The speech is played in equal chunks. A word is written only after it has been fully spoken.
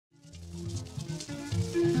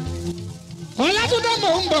mò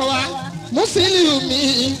ń bọ̀ wá Musiliu mi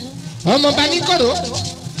ọmọ Obanikoro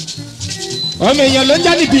ọmọ èèyàn ló ń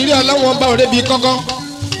já níbi ilé ọlọ́wọ́n bá ọ̀rẹ́ bíi kọ́kọ́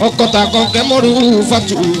ọkọ̀tà kan kẹ́mọ́rú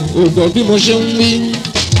fatu ògbọ̀n bí mo ṣe ń wí.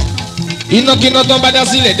 iná kíná tó ń bá dá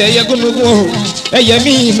sílẹ̀ dẹ́yẹ gúnugún o ẹyẹ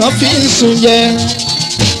mi iná fi ń sun jẹ.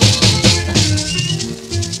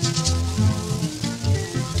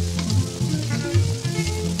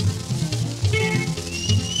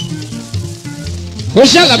 ó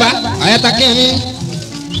ṣàlàbà àyàtà kẹrin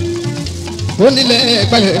ó nílẹ̀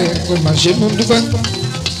ẹ̀pẹ̀lẹ̀ kò má ṣe mú dúpẹ́.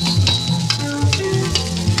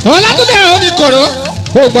 Ọlátúndé Obanikoro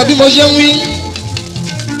kò gbọ́ bí mo ṣe ń wí.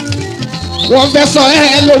 Wọ́n fẹ́ sọ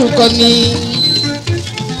ẹ́ lórúkọ ni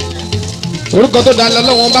orúkọ tó dáa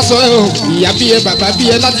lọ́wọ́ wọn bá sọ ẹ́ o ìyá bí ẹ bàbá bí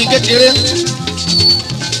ẹ láti kékeré.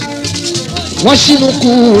 Wọ́n ṣínú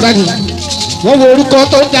kúra ni wọ́n wo orúkọ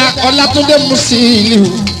tó dáa Ọlátúndé Musiliu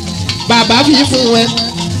bàbá fi fún ẹ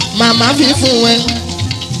màmá fi fún ẹ.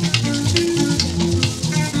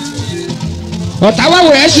 ọ̀tá wá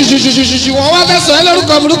wò ẹ́ ṣùṣùṣùṣùṣù wọ́n wá fẹ́ sọ ẹ́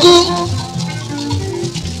lórúkọ burúkú.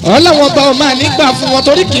 ọlọ́wọ́n bá ọ máa nígbà fún wọn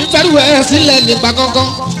torí kì í fẹ́rù ẹ̀ sílẹ̀ nípa kankan.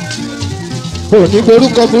 òní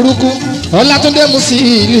borúkọ burúkú Ọlátúndé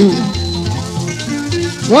Musiliu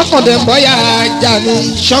wọ́n kàn dé bọ́yá ajá ní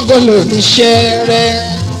ṣọ́gọ́lò níṣẹ́ rẹ̀.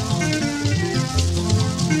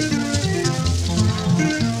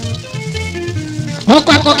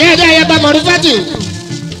 ọkọ̀ àkọ́kẹ́ ẹ̀dá ẹ̀yẹ bá mọ̀rí fẹ́tù.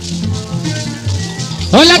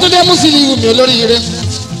 Ọlátúndé Musiliu mi olóríire.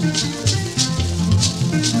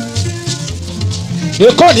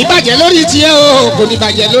 Èkó ní bàjẹ́ lórí tiẹ̀ o kò ní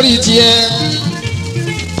bàjẹ́ lórí tiẹ̀.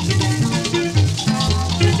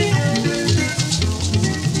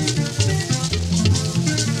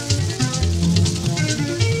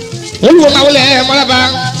 olùwò máa wọlé ẹ̀ mọ́lábà.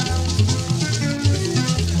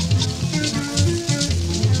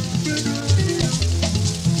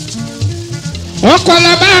 ọkọ̀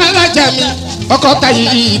làbá alájà mi ọkọ̀ tayi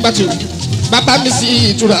ìbátú bàbá mi sí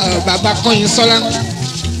ìtura bàbá kọ́yìn sọ́lá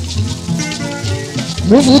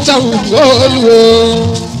múfú táwọn olùwò.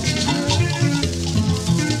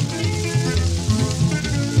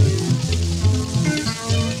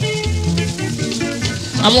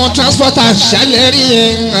 àwọn transporter ṣàlẹ̀ rí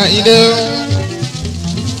yẹn Ayinde.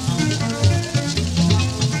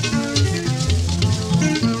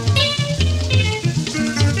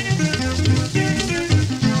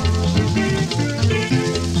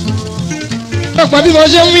 ọ̀pọ̀ bí mo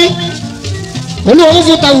ṣe ń wí olúwo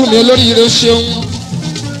múfú táwọn mi olóríire ṣeun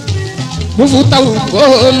múfú táwọn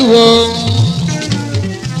olúwo.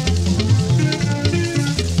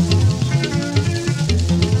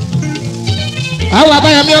 àwọn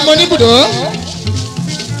abáyọmí ọmọ oníbùdó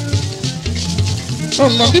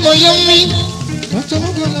ọmọ bí mo ṣe ń wí.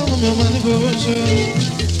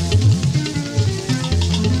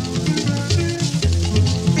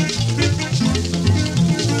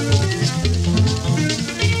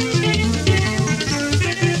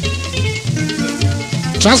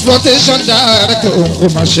 transportation director kò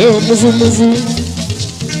mà ṣe o múfúmúfú.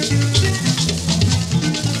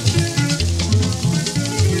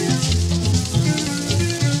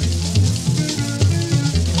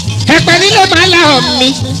 ẹ̀pẹ̀ nílé máa la mi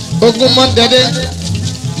ogun mọ́ dẹ́dẹ́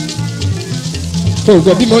kò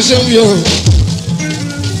gbọ́ bí mo ṣe ń wí o.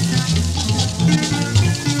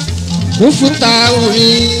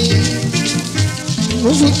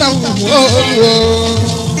 múfú táwọn olùwò.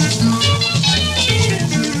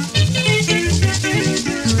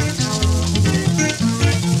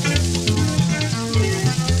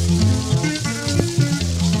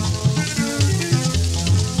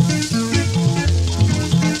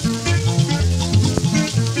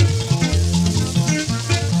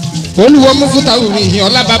 olúwo múfú táwọn ìhìn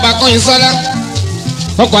ọlá bàbá kọ́yìn sọ́lá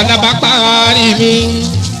ọkọ̀ àdàbà parí mi.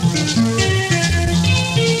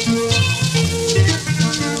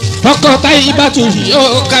 ọkọ̀ táyì ìbátú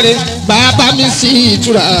yóò kárẹ̀ bàbá mi sí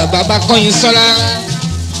ìtura bàbá kọ́yìn sọ́lá.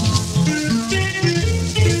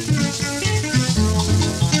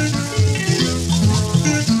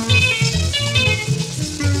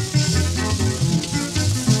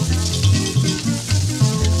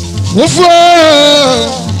 múfú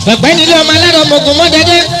ẹ̀pẹ́ nílé ọmọ alárọ̀ ọmọkùn mọ́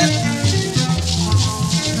dẹ́dẹ́.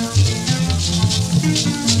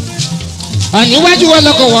 àníwájú wọn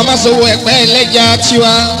lọkọ̀ wọn máa sọ̀wọ́ ẹ̀pẹ́ ẹlẹ́jà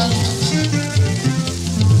tiwa.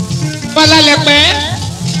 bọ́lá lẹ́pẹ́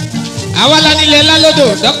àwa la nílẹ̀ lálódò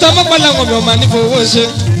dókítà mọ́pọ́lá wọn mi ò máa nífò owó ṣe.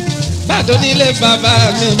 bàdó nílé bàbá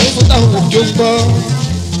mi ní fúta òjò ń gbọ́.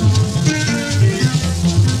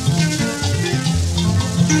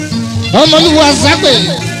 ọmọlúwa sápè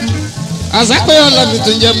àzápẹ́ ọlọ́mi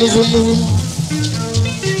tó ń jẹ́ múfúmúfú.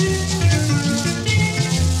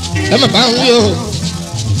 ẹ má bá ń wí o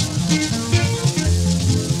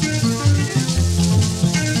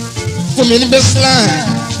fún mi ní baseline.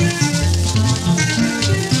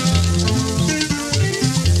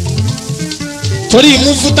 torí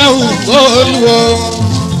mú fútáhù olúwo.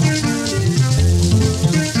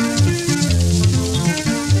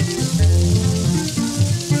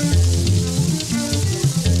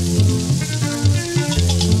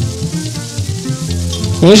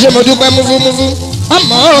 ó ṣe mo dúpẹ́ múfúmúfú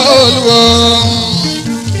ọmọ olúwo.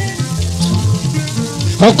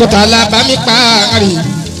 ọkọ̀ tá a la bá mi pa àárín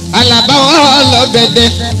alaba ọlọ́gbẹ̀dẹ.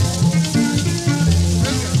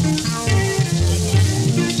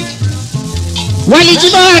 wálé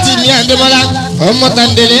jímọ̀ àti mi àdèmọ́lá ọmọ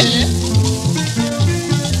tàǹdẹ̀lé.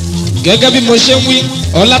 gẹ́gẹ́ bí mo ṣe ń wí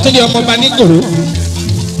Ọlátúndé ọmọ Obanikoro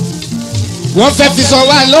wọ́n fẹ́ fi sọ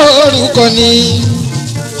wá lórúkọ ni.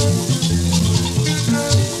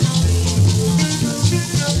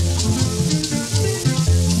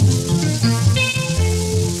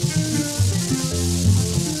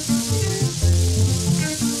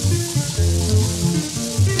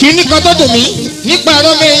 kíní kan tó dùn mí nípa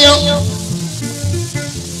ọ̀rọ̀ mẹ́yàn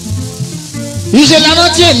ìṣẹ̀lẹ̀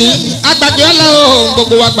arántí ẹ̀mí agbàgbé ọ̀la o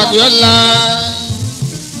gbogbo wa gbàgbé ọ̀la.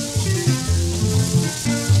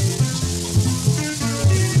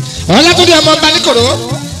 Ọlátúndé ọmọ Obanikoro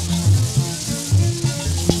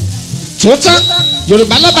tó tán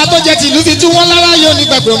Yorùbá lọ́ba tó jẹ́ tìlú fi tú wọ́n lára yóò ní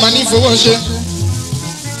gbàgbé ọmọ ní ìfowó ṣe.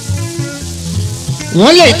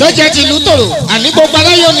 wọ́n lè tọ́jẹ́ tìlú tòrò àní gbogbo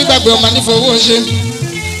ara yóò ní gbàgbé ọmọ ní ìfowó ṣe.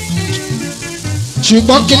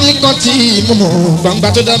 ṣùgbọ́n kíní kan tí mo mọ̀ gbangba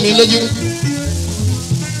tó dá mi lójú.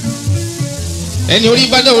 ẹni orí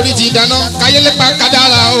bá dá orí ti dáná káyélépa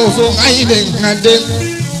kádàrá òfò Ayinde ńkàdé.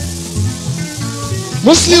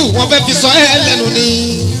 Musiliu wọn fẹ́ fi sọ ẹ́ lẹ́nu ní.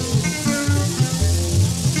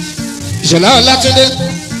 ìṣẹ̀lẹ̀ Ọlátúndé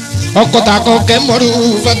ọkọ̀ tàkọ̀ kẹ́mọ́rú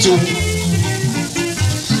fẹ́tù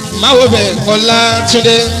máwo bẹ̀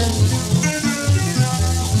Ọlátúndé.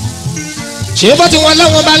 ṣé bó ti wọn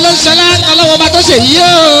lọ́wọ́ bá ló ń ṣẹlá ọlọ́wọ́ bá tó ṣe yí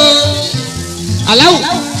o aláwù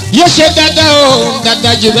yóò ṣe dáadáa o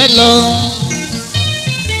dáadáa jù bẹ́ẹ̀ lọ.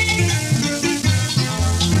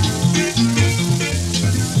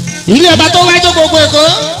 ilé ọba tó wájú gbogbo Èkó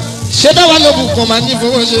ṣé bẹ́ẹ̀ wá lóbù kàn máa ní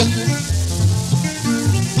fowó ṣe.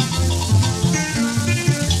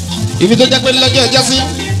 ibi tó jẹ́ pé lọ́jọ́ ìjọ sí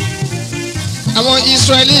àwọn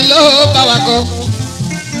Israẹli ló bá wa kọ́.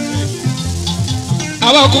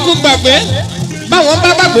 àwọn òkùnkùn gbàgbé báwọn bá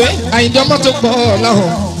gbàgbé Àyìndé ọmọ tó pọ̀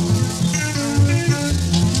láhùn.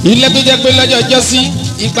 ilé tó jẹ́ pé lọ́jọ́ ìjọ sí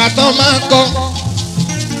ìgbà tán máa ń kọ́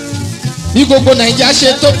bí gbogbo Nàìjíríà ṣe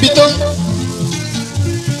tóbi tó.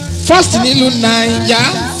 first nílùú Naija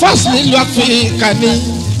first nílùú Áfíríkà ní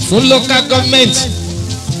fún local government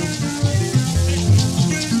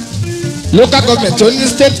tó ní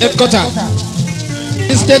state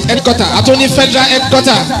headquarter àti ní federal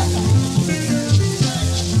headquarter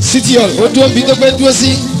city hall ó dúró bí tó gbé dúró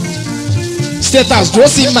sí state house dúró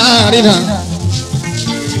sí Marina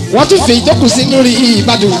wọ́n tún fi ìjókòó sí lórí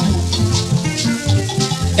Ìbàdàn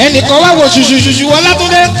ẹnìkan wá wo ṣùṣùṣùṣù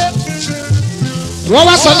Ọlátúndé wọ́n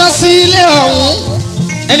wá sọná sí ilé ọ̀hún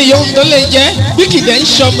ẹni yòówù tó lè jẹ́ bí kìdẹ́ ń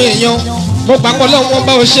ṣọmọ èèyàn mo gbàgbọ́ lọ́wọ́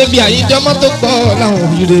bá o ṣe bí Àyìndé ọmọ tó pọ̀ láwọn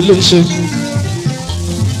òyìnbó ló ń ṣe.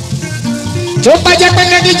 tó bá jẹ́ pé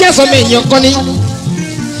kẹ́kẹ́ jẹ́ sọmọ èèyàn kan ní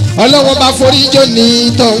ọlọ́wọ́ bá forí jó ní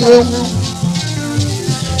tọ̀hún.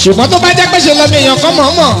 ṣùgbọ́n tó bá jẹ́ pé ṣe lọ́mọ èèyàn kan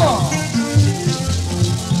mọ̀ọ́mọ̀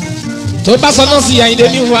tó bá sọná sí Àyìndé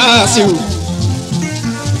ní Wasiu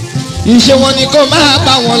ìṣe wọn ni kó máa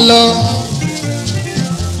bá wọn lọ.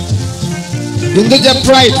 Ndo jẹ́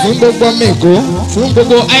pride fún gbogbo ọmọ Èkó fún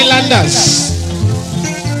gbogbo islanders.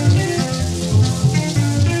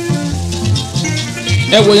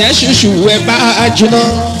 ẹ wò yẹn ṣùṣù ẹ bá a jiná.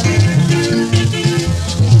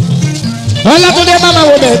 Ọlátúndé má máa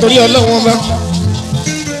wo bẹ̀rẹ̀ torí ọlọ́wọ́n bá.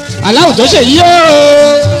 aláwọ̀ tó ṣe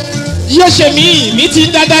yóò ṣe mí ti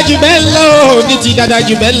dáadáa jù bẹ́ẹ̀ lọ ní ti dáadáa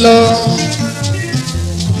jù bẹ́ẹ̀ lọ.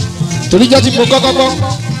 toríjọ́ tí mo kọ́kọ́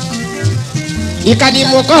ìkànnì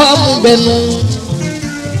mo kọ́ mú bẹnu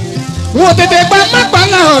wọ́n tètè gbá mápa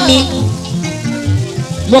láhàn mi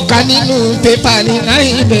mo kà nínú pépà ní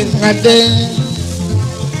Ayinde ńkàdé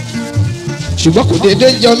ṣùgbọ́n kò dédé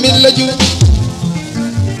jọ mí lójú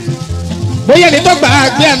bóyá ẹni tó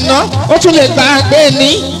gbàgbé àná ó tún lè gbàgbé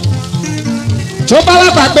ní tó bá wà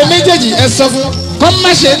gbàgbé méjèèjì ẹ sọ fún kó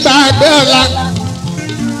má ṣe gbàgbé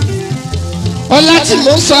ọ̀la tí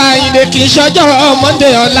mo ń sọ Àyìndé kì í ṣọjọ́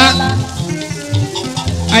Monday ọ̀la.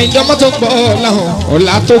 Àyìndé ọmọ tó pọ̀ láhùn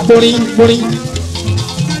ọ̀la tó gbórin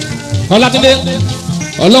Ọlátúndé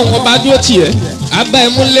ọlọ́run ọba dúró tiẹ̀ abá ẹ̀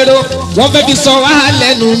mú lérò wọ́n fẹ́ fi sọ wá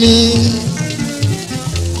lẹ́nu ni.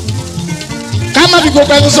 ká má fi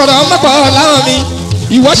gbogbo ẹnu sọ̀rọ̀ ọmọ pọ̀ láwọn mi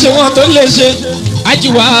ìwọ ṣe wọn tó lè ṣe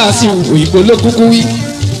ajíwá sí òyìnbó ló kúkú wí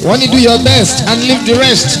wọ́n ní do your best and leave the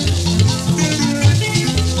rest.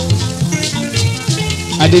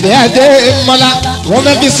 àdèdè àdé mọ́lá wọ́n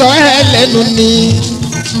fẹ́ fi sọ ẹ́ lẹ́nu ni.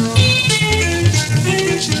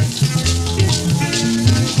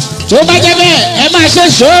 tó bá jẹ́ bẹ́ẹ̀ ẹ máa ṣe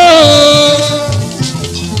ṣó.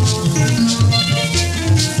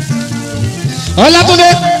 ọlátúndé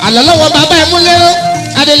àlọ́lọ́wọ́ bàbá ẹ̀ mú lérò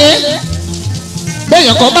adélé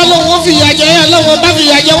bẹ́ẹ̀yàn kan bá lóun ó fi ìyà jẹ ọlọ́wọ́ bá fi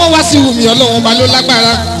ìyà jẹ wọ́n wá sí wùmí ọlọ́wọ́ bá ló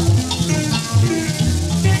lágbára.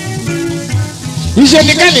 iṣẹ́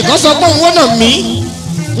ní kẹ́nìkan sọ pé òun ó nà mí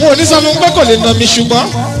wọn ò ní sọ fún pé kò lè nà mí ṣùgbọ́n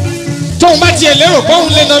tóun bá tiẹ̀ lérò pé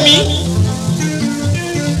òun lè nà mí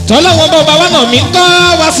tọ́lọ́wọ́ bá ọba wà nà mí kọ́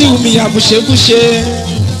wá sí wùmí àbùṣebùṣe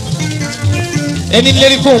ẹni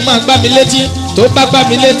lérí kó máa gbá mi létí tó bá gbá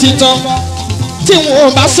mi létí tán tí wọn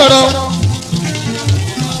ò bá sọ̀rọ̀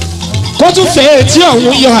kó tún fẹ́ etí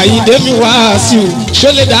ọ̀hún yọ Àyìndé mi Wasiu ṣó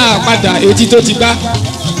lè dá a padà etí tó ti gbá.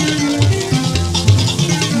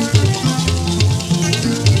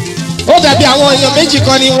 ó dàbí àwọn èèyàn méjì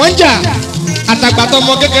kan ni wọ́n ń jà àtàgbà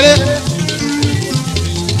tọmọ kékeré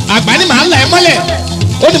àgbà ni màá là ẹ́ mọ́lẹ̀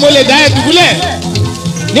ó ní mo lè dá ẹ dùbúlẹ̀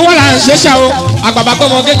níwọ̀n là ń ṣe ṣá o àgbàbà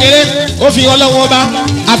tọmọ kékeré ó fi ọlọ́wọ́n bá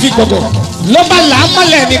àfi gbọ̀gbọ̀ ló bá là á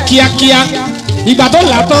mọ́lẹ̀ ní kíákíá ìgbà tó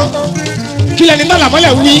là á tán kí lẹni náà là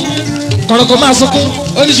mọ́lẹ̀ wí kọ̀rọ̀kọ̀ máa sunkún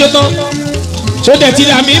oníṣẹ́ tán ṣó dẹ̀ ti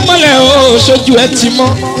là mí mọ́lẹ̀ o ṣojú ẹ ti mọ́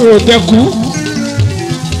o dẹ̀kú.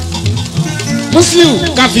 Musiliu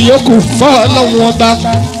káfíyókù fọ́ ọlọ́run ọba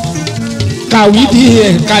kàwídìí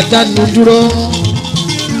ẹ̀ ká dánu dúró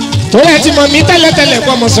torí ẹ ti mọ̀ mí tẹ́lẹ̀tẹ́lẹ̀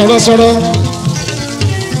kọ́ ọmọ sọ̀rọ̀sọ̀rọ̀.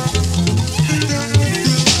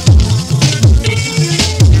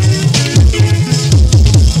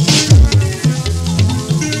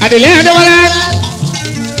 àdèlé adéwọlá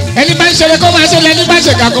ẹni bá ń ṣẹlẹ̀ kó máa ṣẹlẹ̀ ẹni bá ń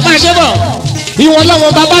ṣèkà kó máa ṣe bọ̀ ìwọ̀n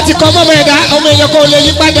lọ́wọ́ bàbá ti kọ́ mọ́mọ́ ẹ̀dá ọmọ èèyàn kò lè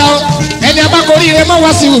yí padà ọ́ ẹni abákorí ire mọ́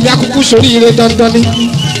wá sí wùmí akúkú sórí ire dandan ni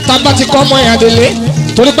tábà ti kọ́ ọmọ ẹ̀ àdèlé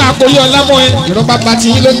torí pé àkórí ọ̀la mọ́ ẹ ìrọ́pá bàtì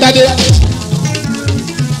yín ló ń dádé.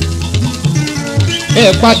 ẹ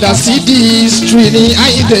padà sí di street ní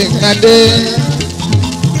Ayinde kadé.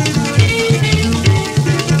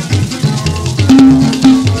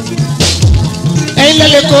 ẹ̀yin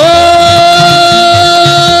lẹ́lẹ̀ kó.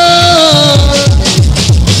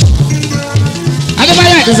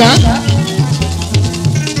 adébáyà àdìsá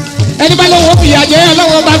ẹni bá lọ́wọ́ fìyà jẹ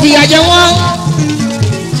ọlọ́wọ́ bá fìyà jẹ wọ́n.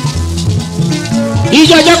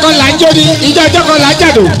 ìjọ ọjọ́ kan là ń jóni ìjọ ọjọ́ kan là ń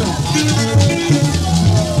jàdó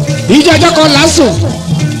ìjọ ọjọ́ kan là ń sùn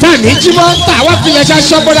tá à ní jímọ́ tá àwa filẹ̀ ṣe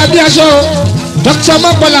aṣọ bọ́dà bí aṣọ dókítà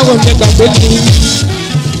mọ́gbọ́n làwọn ò ní gbàgbé ní.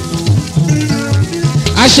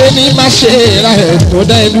 àṣẹ ni má ṣe ra ẹ̀ tó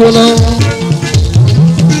dá ẹ dúró náà.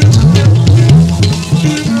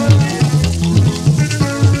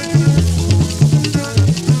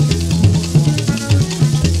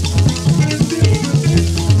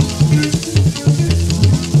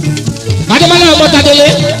 adémọ́lá ọmọ tadélé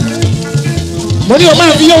mo ní o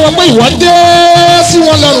máa fi yé wọn pé ìwọ dé sí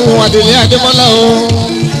wọn lọ́rùn àdèlé adémọ́lá o.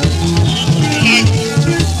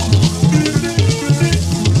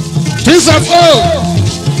 prince of o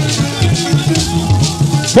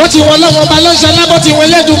bó ti wọn lọ́wọ́ ọba ló ń ṣọlá bó ti wọn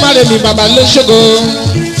Ẹlẹ́dùmarè mi bàbá ló ń ṣògo.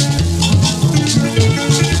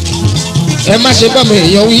 ẹ má ṣe bọ́ mi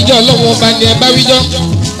èèyàn wíjọ́ lọ́wọ́ ọba ni ẹ bá wíjọ́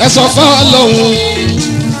ẹ sọ fọ́ ọlọ́run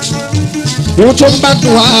ohun tó ń bá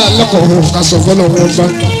dùn á lọ́kọ̀ọ́ ká sọ fọ́ lọ́wọ́ ọba.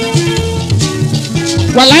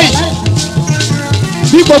 wàláì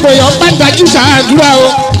bí gbogbo èèyàn bá ń dájú ṣàádúrà o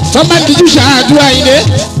tó bá ń díjú ṣàádúrà yìí dé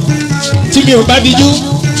tí mi ò bá díjú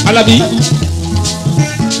Alábí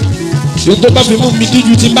yóò tó bá fi mú mi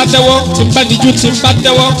díjú tí n bá tẹ́wọ́ tí n bá díjú tí n bá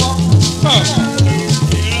tẹ́wọ́.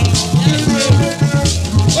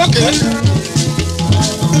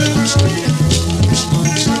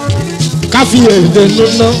 káfí èdè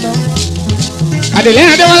nínú àdèlé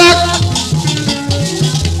adéwọlá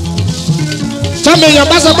tọ́mọ èèyàn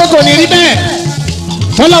bá sọ pé kò ní rí bẹ́ẹ̀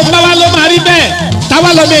tọ́lọ́mù bá wá ló máa rí bẹ́ẹ̀ táwa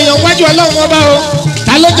lọ́mọ èèyàn wájú ọlọ́run ọba o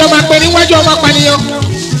ta ló jọ máa pè níwájú ọmọ pànìyàn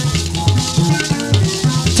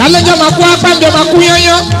ta ló jọ máa kú apáǹdé máa kú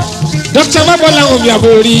yányán dókítà mọ́bọ́ làwọn òbí àbò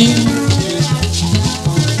rí.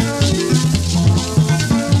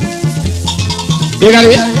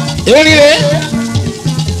 ìrànlẹ́ èrè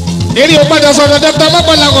èrè ò gbọ́dọ̀ sọ̀rọ̀ dókítà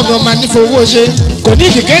mọ́bọ́ làwọn òbí ọmọ nífowó ṣe kò ní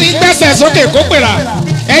ìdíkẹ́rì gbẹ́sẹ̀ sókè kó pèrà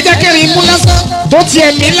ẹ jẹ́ kẹ́rin mú lásán tó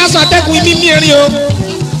tiẹ̀ mí lásán atẹ́kùn mímí erin o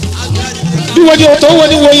bí wo ni o tó wo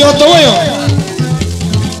ni wo yan tó wo yàn.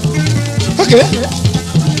 ok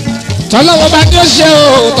tọ́lọ́wọ́n bá ní ó ṣe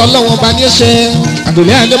o tọ́lọ́wọ́n bá ní ó ṣe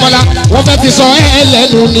Àdùnní Adémọ́lá wọ́n fẹ́ fi sọ ẹ́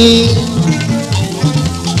lẹ́nu ni.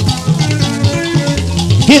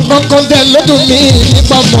 Kí nǹkan tẹ lódùn mí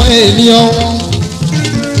nípa ọmọ ènìyàn.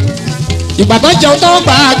 Ìbàdàn jẹun tó ń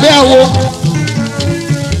bá àgbé àwo.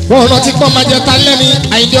 Wọ́n rántí pọ́n máa jẹ ta lẹ́ni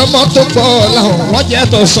Àyìndé ọmọ tó pọ̀ láwọn wọ́n jẹ́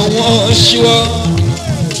tọ̀sán wọn ṣíwọ́.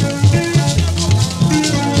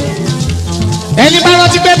 Ẹni bá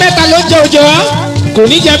rántí pé mẹ́ta ló ń jẹ òjò wá kò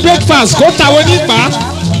ní jẹ breakfast kó tàwọn nípa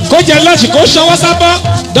kó jẹ lunch kó ṣọwọ́ sábọ́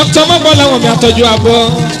Dr. mọ́gbọ́n làwọn mi àtọ́jú àbọ̀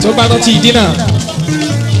tó bá rántí dínà.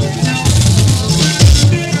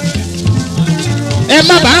 Ẹ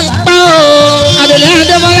má bá ń pa o Àdùnní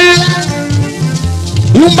Adémọ́lá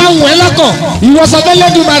ń bá wù ẹ́ lọ́kàn ìwọ́sọ̀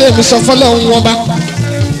Olódùmarè mi sọ fọlọ́run wọn bá.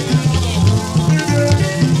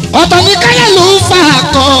 Ọ̀tọ̀ ní káyọ̀ ló ń fa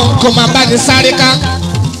kan kò má bá ní sáré ká.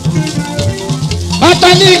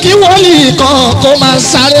 Ọ̀tọ̀ ní kí wòlíì kan kó máa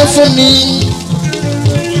sáré fún mi.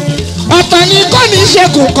 Ọ̀tọ̀ ní kò ní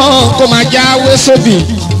ṣẹ́kù kan kó máa jáwé sóbì.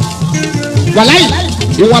 Wàláì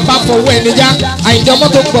ìwọ̀n bá fọwọ́ ẹni já Àyìndé ọmọ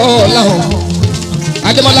tó pọ̀ láwọn.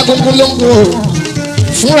 Adémọ́lá gbogbo ló ń gbò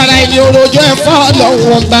fúnra ẹni orojọ́ ẹ̀fọ́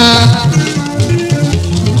lọ́wọ́ bá.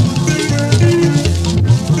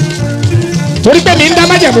 Torí pé mi ń dá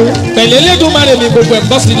májẹ̀mú pẹ̀lú Elédùmarè mi gbogbo ẹ̀ ń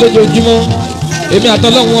bọ́ sí lójoojúmọ́ èmi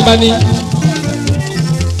àtọ́lọ́hún wọn bá ní.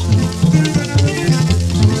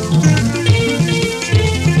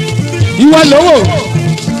 Ìwọ lówó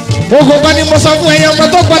gbogbo kan ni mo sọ fún ẹyẹ ọmọ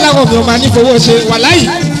tó gbọ́ làwọn mi ò máa ní fowó ṣe wàláì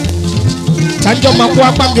sájọ́ máa kú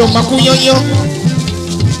apá mi ò máa kú yányán.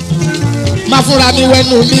 Má fúnra mi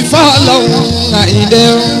wẹnu mi fọ́lọ́hún Àyìndé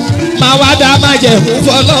máa wá dá májẹ̀mú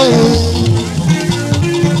fọ́lọ́hún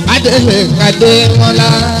Adémọ́lá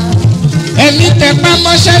ẹni tẹpá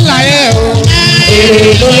mọ́ṣẹ́ láyé o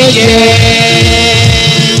èrè ló yẹ.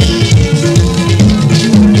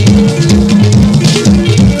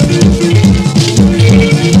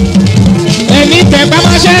 Ẹni tẹpá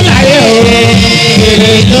mọ́ṣẹ́ láyé o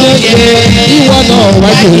èrè ló yẹ. Ìwọ náà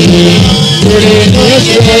wájú mi èrè ló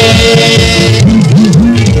yẹ.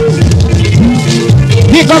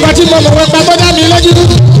 Bí kankan tí mo mọ̀ wọ́n gbà tó dá mi lójú.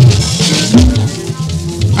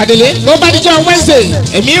 Àdèlé bó bá dijọ́ Wednesday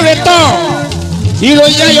èmi rè tọ̀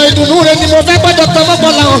ìròyìn ayọ̀ ìdùnnú rẹ ni mo fẹ́ gbọ́dọ̀ tọ́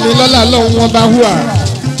mọ́gbọ́n láwọn mi lọ́la lọ́hùn wọn bá hùwà.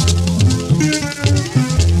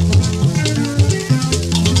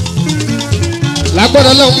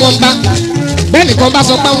 Lágbọ́dọ̀ lọ́hùn wọn bá bẹ́ẹ̀ nìkan bá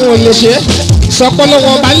sọ pé àwọn ò lè ṣe é sọ pé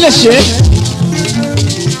lọ́wọ́ ọba lè ṣe é.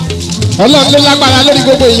 Ọlọ́run ló lágbára lórí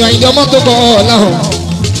gbogbo èèyàn Àyìndé ọmọ tó kọ ọ̀làhùn.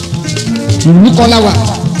 Ìlú kan láwà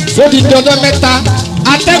fódì dandan mẹ́ta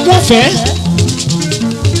atẹ́gùn ọ̀fẹ́.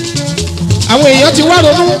 Àwọn èèyàn ti wá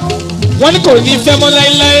ronú wọ́n ní kò ní fẹ́ mọ́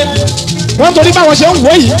láéláé wọ́n torí báwọn ṣe ń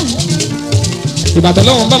wò yìí. Ìbàdàn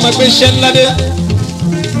lọ́wọ́n bá máa gbé iṣẹ́ ńlá dé.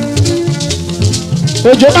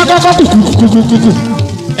 Òjò bá kọ́kọ́ kùkùkùkùkù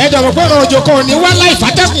ẹ jọ̀wọ́ pé ọ̀rọ̀ òjò kan ò ní wá láì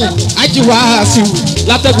fàtẹ́kùn ajíwá sí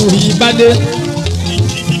látẹ́kùn yìí bá dé.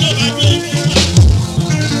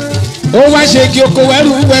 Ó wá ṣe kí oko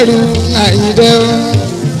wẹ́rùwẹ́rù Àyìndé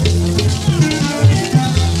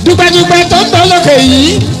dúpẹ́dúpẹ́ tó ń bọ̀ lókè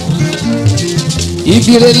yìí.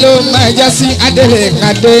 Ìbíre ló máa já sí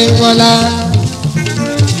Adémọ́lá.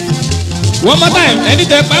 One more time, ẹni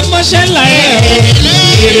tẹ bá mọ́ṣẹ́ ńlá ẹ̀.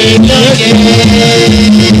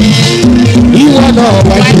 Ìwọ náà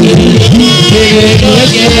wájú.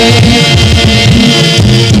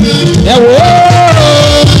 Ẹ wò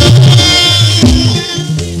ó.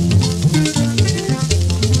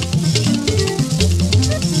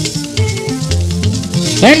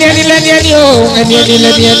 Ẹni lẹ́ni ẹni o, ẹni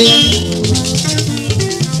lẹ́ni ẹni.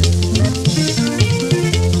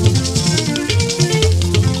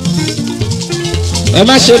 Ẹ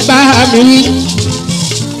má ṣe bá mi wí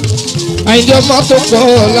Àyìndé ọmọ tó pọ̀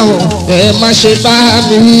láwọn ẹ má ṣe bá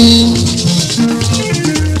mi wí.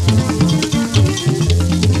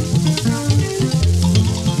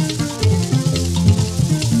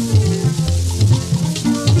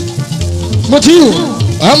 Musiliu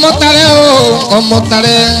ọmọ tarẹ o ọmọ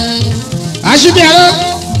tarẹ àṣìbí àrọ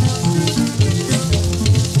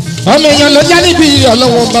ọmọ èèyàn ló já níbi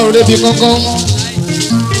ọlọ́wọ́n bá òde bí kankan.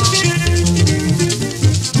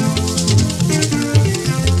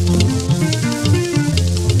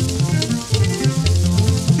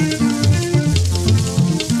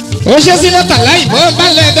 Ó ṣe sí mọ́tàlá ìbọn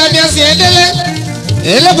balẹ̀ dání ẹsẹ̀ ẹ̀dẹ́lẹ́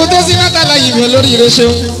ẹlẹ́bùn tó sí mọ́tàlá yìí mi olórí rẹ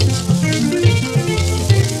ṣeun.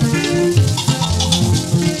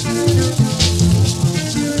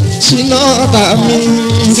 Sínú ọ̀tá mi,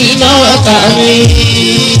 sínú ọ̀tá mi,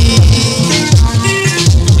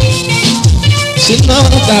 sínú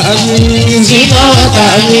ọ̀tá mi, sínú ọ̀tá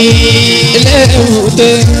mi, ilé ìwúté.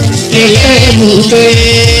 elébùté.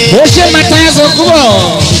 Ó ṣe mẹ́ta ẹ̀sọ́ kúrò.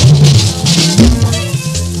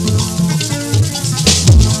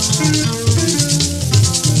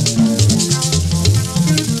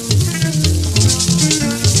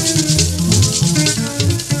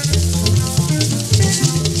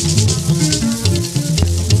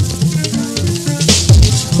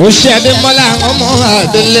 Ó ṣe Adémọ́lá ọmọ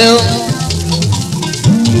Adélé o.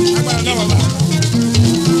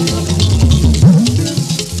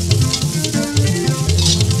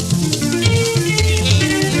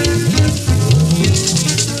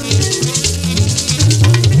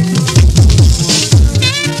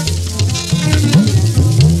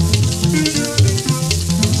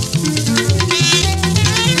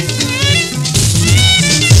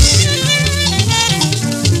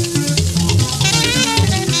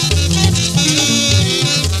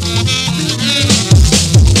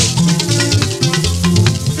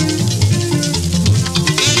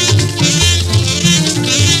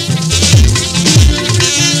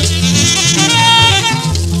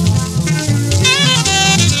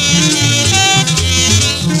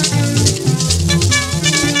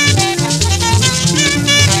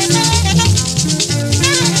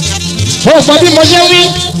 Ó sọ bí mo ṣe wí.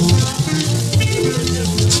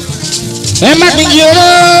 Ẹ má gbìngì oró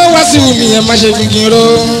Wasiu mi, ẹ má ṣe gbìngì oró.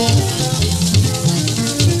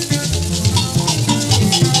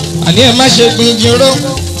 Àní ẹ má ṣe gbìngì oró.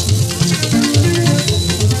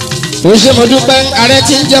 Ó ṣe mo dúpẹ́ ààrẹ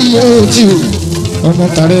tí ń jẹ́ Musiliu ọmọ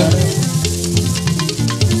tàrẹ.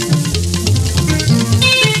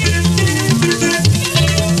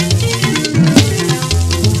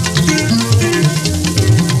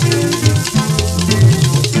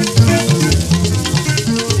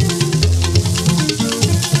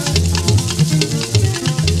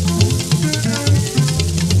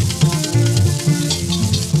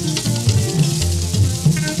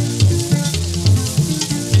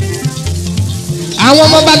 Àwọn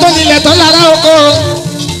ọmọ bá tó nílẹ̀ tán lára oko.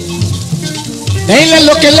 Ẹ̀yin lẹ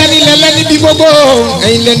lókè lẹ́ni lẹ́ni bí gbogbo.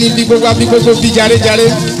 Ẹ̀yin lẹ́ni bí gbogbo bí gbogbo bí jàre.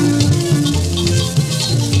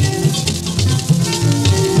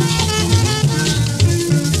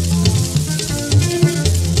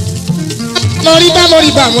 Mo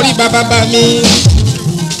rí bá bàbá mi.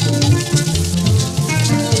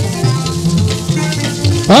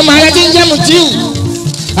 Ọmọ rẹ ti ń jẹ́ Musiliu.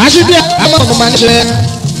 Aṣíbí àmọ́ ọmọ máa ń ṣe.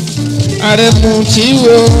 Ààrẹ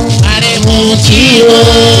Musiliu. Ààrẹ Musiliu.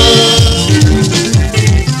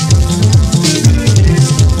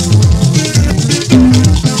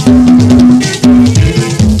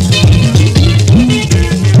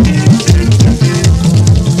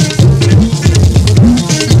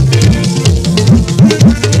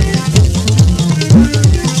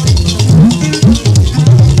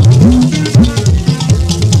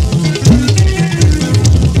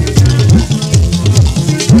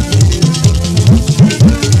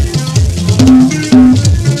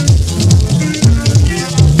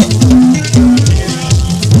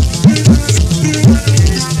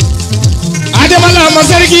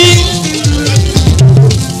 Sẹ́ríkì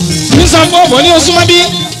ní sanfó ọ̀bọ̀ ní Osùmọ́bí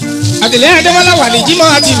àtìlẹ́yìn Adémọ́lá wà ní Jímọ̀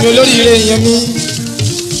àti ìlú olóríire yẹn mi.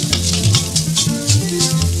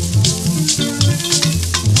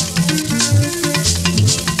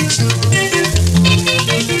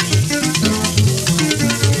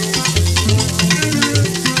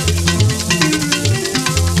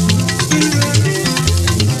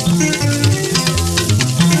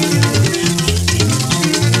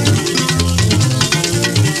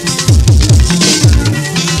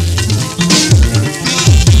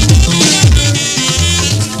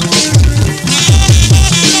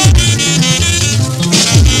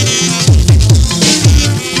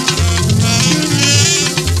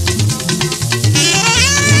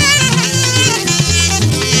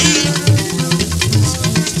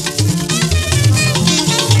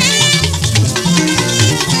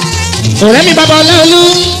 Ọ̀rẹ́ mi bàbá Ọláolú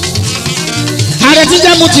ààrẹ tí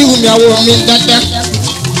jẹ́ Musiliu mi àwọ̀ mi dáadáa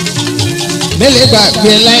mélòó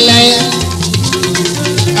gbàgbé láéláé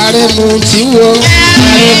ààrẹ Musiliu.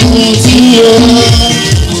 Ààrẹ Musiliu.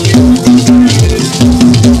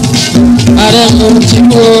 Ààrẹ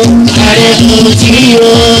Musiliu. Ààrẹ Musiliu.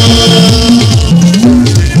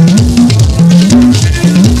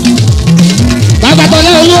 Bàbá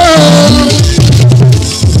Ọláolú.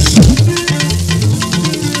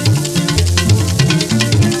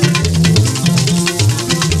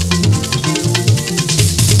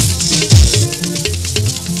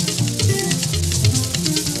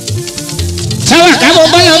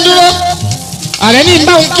 Ààrẹ ní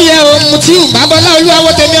báwọn kí ẹ o Musiliu bàbá Ọláolú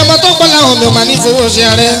àwọn tèmi ọmọ tó kọ́ làwọn mi ò máa ní fowó ṣe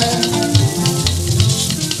ààrẹ.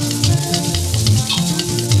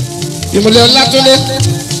 ìmùlẹ̀ Látúndé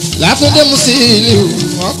Látúndé Musiliu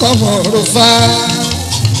ọkọ̀ mọ̀rọ̀fà.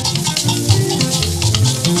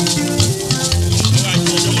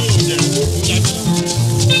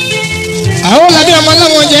 àwọn làbí ọmọ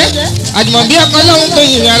ọlọ́wọ́n jẹ́ àjùmọ̀bí ọkọ̀ ọlọ́run tó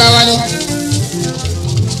yìnrìn ara wa ni.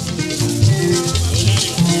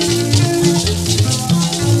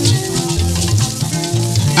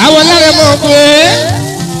 àwọn lára mọ̀ pé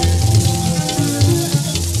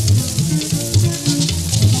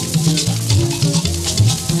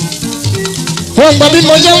wọ́n gbọ́ bí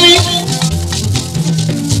mo jẹ́ wí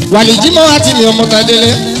wàlìjímọ́ àti mi ọmọ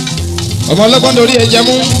tàdélé ọmọ ọlọ́gbọ́n lórí ẹ̀jẹ̀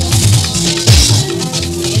mú.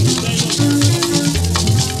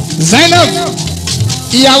 Zainab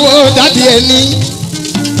ìyàwó dádì ẹni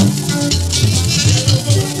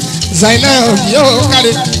Zainab yóò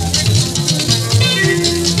kárí.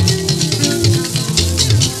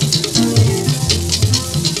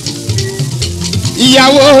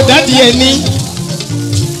 ìyàwó dádì ẹni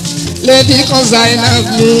lady kan Zainab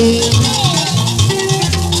mi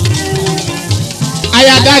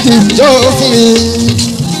aya dádì yóò fún mi.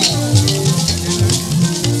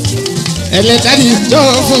 ẹlẹ́dàdì jọ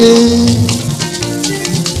fún mi.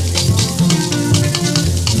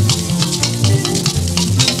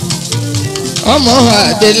 ọmọ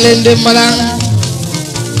Adélẹ́ndé mọ́lá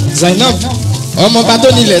Zainab ọmọ bá tó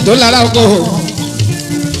nílẹ̀ tó lára oko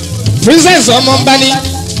princess ọmọ ń bá ní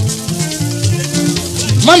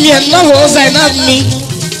mọ́mí ẹ̀ náwó Zainab mi.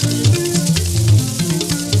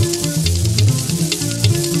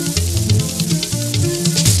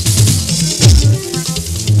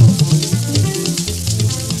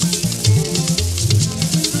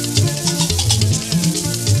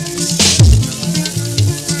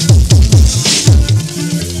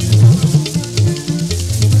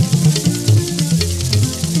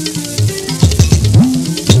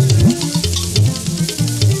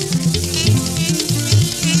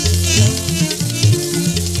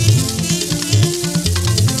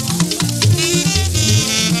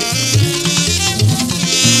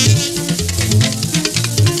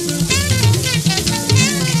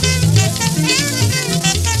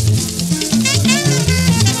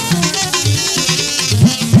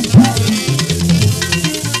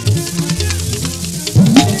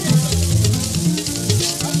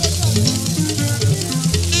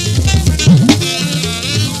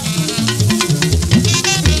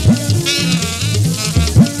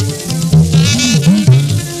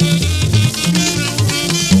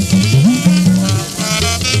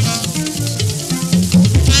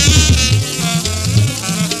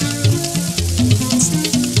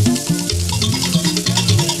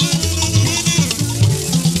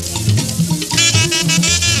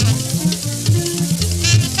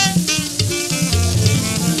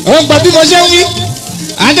 òun gbọ́ bí mo ṣe ń wí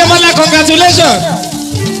Adémọ́lá congratulation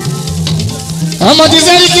ọmọ tí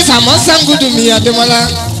sẹ́ríkì sàmọ́ sangudu mi Adémọ́lá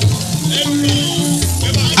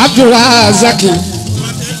Abdulrazaki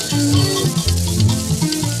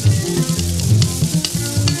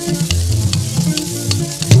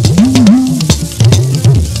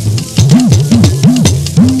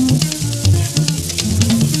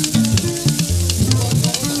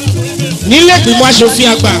nílé ìgbìmọ̀ aṣòfin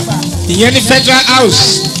àgbà ìyẹn ní Federal House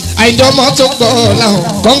Ayinde ọmọ tó pọ̀ láwọn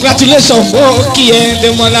congratulations ó kí ẹ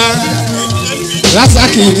Démọ́lá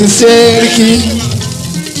Rasaki ní sẹ́ríkì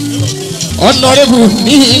honorable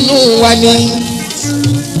nínú wa ni.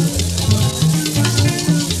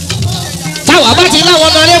 táwa bá ti láwọn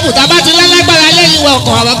honorable tá a bá ti lálágbára lẹ́yìn wa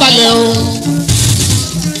ọkàn àbábalẹ̀ o.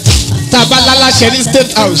 tá a bá láláṣẹ ní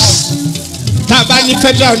State House tá a bá ní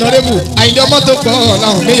Federal honorable Ayinde ọmọ tó pọ̀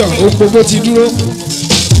láwọn mayor ohun gbogbo ti dúró.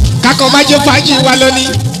 kakọ máa jẹ fàájì wa lónìí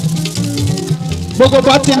gbogbo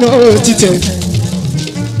bọ́tìnì ó ti tẹ̀.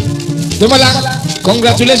 Démọ́lá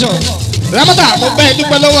congratulations Ramota mo bẹ́ẹ̀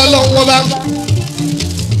dúpẹ́ lọ́wọ́ Ọlọ́run wọn bá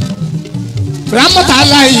Ramota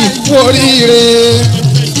aláì kú oríire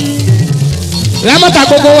Ramota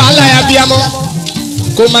gbogbo aláì abiyamọ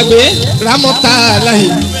kò má gbé Ramota aláì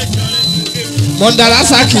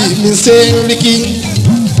Rasaki mi ṣe ríkì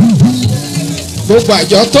gbogbo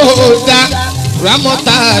àjọ tó dá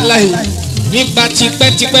Ramota aláì nígbà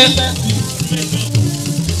tipẹ́tipẹ́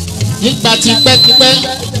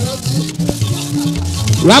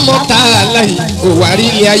Ramota aláì kò wá rí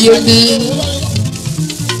ilé ayé bí.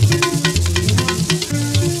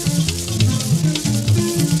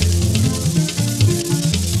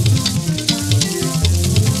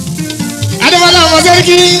 Adémọ́lá ọmọ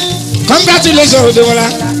sẹ́ríkì congratulations Démọ́lá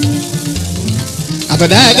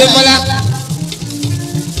àtọ̀dá Démọ́lá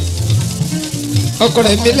ọkọ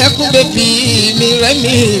rẹ̀ mi lẹ́kún bébí mi rẹ̀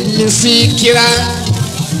mi sí kíra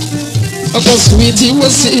ọkọ̀ sùwìtì wó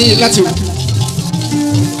sí láti wò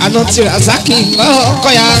àná tí razaki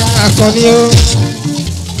ọkọ̀ ya akọni o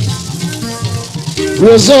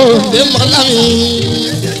rozo demolami.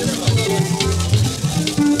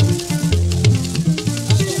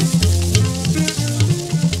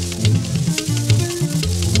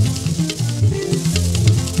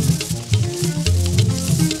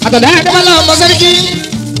 Àtọ̀dá Adémọ́lá ọmọ Sẹ́ríkì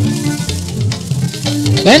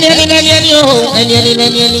ẹni o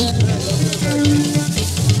ẹni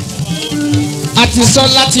àti sọ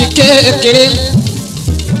láti kékeré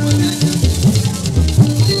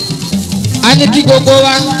a ní kí gbogbo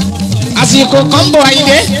wa àsìkò kan bọ̀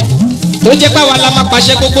Ayinde tó jẹ́ pàwọn la máa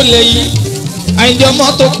pàṣẹ gbogbo lẹ́yìn Ayinde ọmọ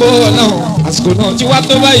tó pọ̀ náà àsìkò náà ti wá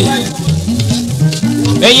tó báyìí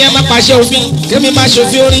ẹ̀yin ẹ máa pàṣẹ òfin kémi máa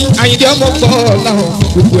ṣòfin orin Ayinde ọmọ pọ̀ náà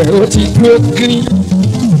gbogbo ẹ̀ ó ti dúró kiri.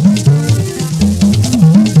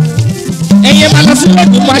 ẹ̀yin ẹ máa lọ sílẹ̀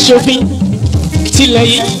ní máa ṣòfin tilẹ̀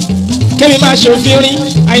yìí kémi máa ṣòfin orin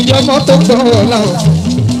Ayinde ọmọ tó pọ̀ náà.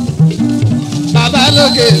 Bàbá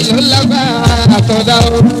lókè ló lágbára àtọ̀dá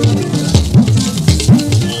o.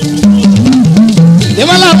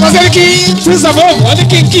 Dèmọ́lá ọmọ Sẹ́ríkì tún sọ fún ọmọ ní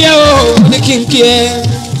kí n kí ẹ o ní kí n kí ẹ.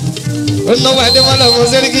 Ó náwó Adémọ́lá ọmọ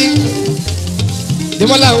Sẹ́ríkì.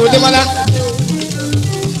 Dèmọ́lá o Dèmọ́lá.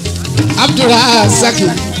 Abdulrasaki.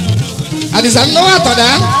 Àdìsá náwó àtọ̀dá.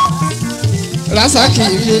 Rasaki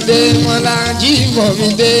mi Dèmọ́lá. Jímọ̀ mi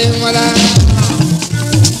Dèmọ́lá.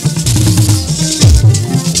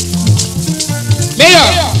 Mayor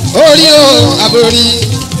orí o àbórí.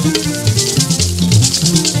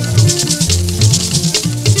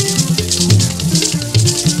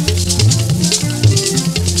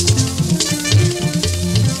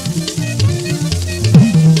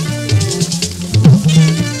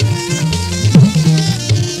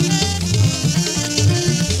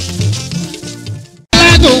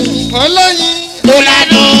 Olóyin tó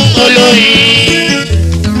ládùn olóyin.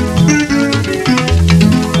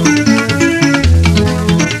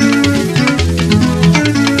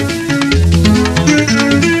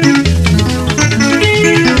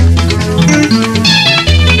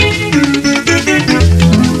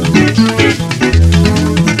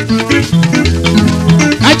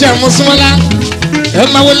 Ajá Mùsùlùmọ́lá ẹ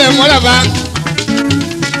máa wọlé mọ́làbá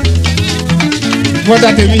mọ́dà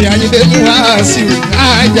tèmi Ayinde mú Wasiu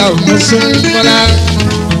ajá Mùsùlùmọ́lá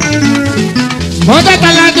mọ́dà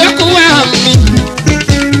tàlàdé kú wá mi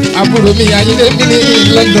àbúrò mi Ayinde mi ní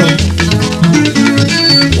London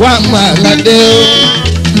wà má ládé o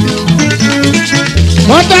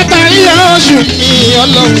mọ́dà tàlí oṣù mi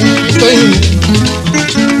ọlọ́run tó yìí.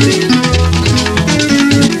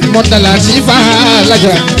 Mọ́tàlá ti fa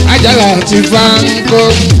alájà ajára ti fa ńkọ́.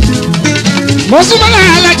 Mùsùlùmọ́lá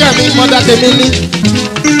alájà mi mọ́dà tèmi ní.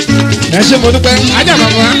 Ẹ ṣé mo dúpẹ́ ajá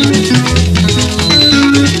màmá.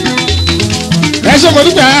 Ẹ ṣé mo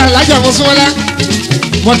dúpẹ́ alájà Mùsùlùmọ́lá.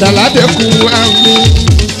 Mọ́tàlá dẹ́kun àmì.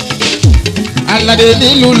 Aládé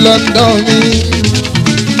nílùú London mi.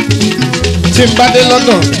 Tí n bá dé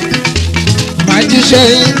London, màá jíṣẹ́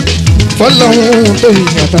yín fọlọ́hún tó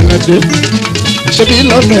yìnyín àtàládé. Ṣebí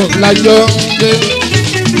lọ́nà lájọ́ dé.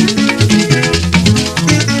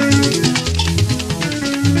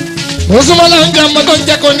 Mùsùlùmọ́lá ń jẹ́ ọmọ tó ń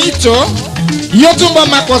jẹ́ kó ní ìtọ́ yóò túnbọ̀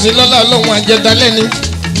máa pọ̀ sí lọ́lá ọlọ́run àjẹdálẹ́ ni.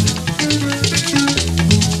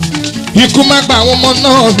 Ikú má gba àwọn ọmọ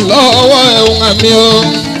náà lọ́wọ́ ẹ̀hún àmì o.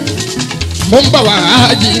 Mo ń bà wá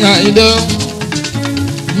àjìyàn Ayinde.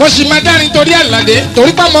 Mo sì máa dárin torí Àlàdé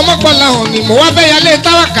torí pé ọmọ mọ́pọ̀ làwọn ni mo wá fẹ́ yálé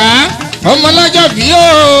táwàká ọmọ lọ́jọ́ bí o.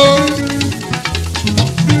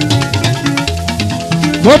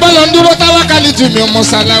 Mo bá lọ ń dúró táwákàlì tù mí ọmọ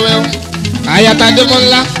sàláwẹ́ o àyàtà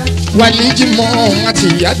Démọ́lá wàlíjì mọ́ àti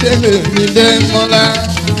ìyá délé ní Démọ́lá.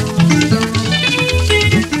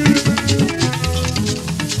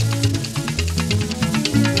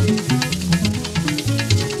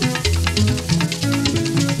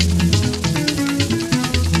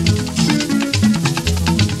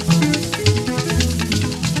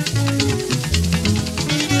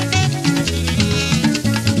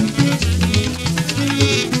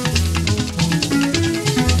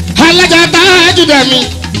 Alájà Tájúdà mi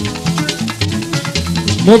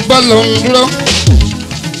mo bọ́ lọ ń dúró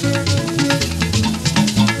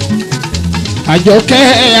Àjọkẹ́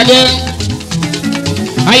Adé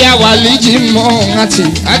aya wàlíjì mọ́ àti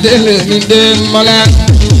Adélé ní Démọ́lá.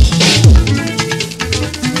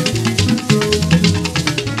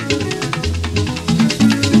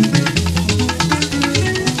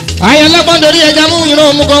 Aya lọ́gbọ́n dorí ẹja mú ìran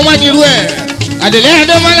òmù kan wá dirú ẹ̀ Adélé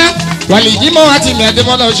Démọ́lá wàlíjì mọ́ àti mi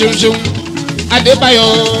Démọ́lá ṣoṣo Adébáyọ̀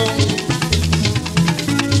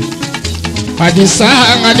Àdìsá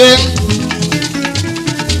Adé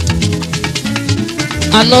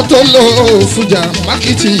àná tó lò fújà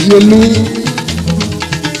mákìtì yolú.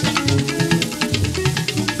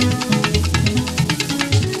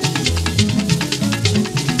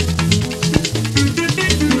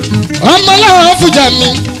 ọmọ làwọn fújà mi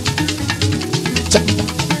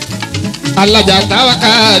alájà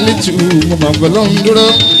táwákà lẹ́tù mọ̀mọ́gbọ́lọ́ ń dúró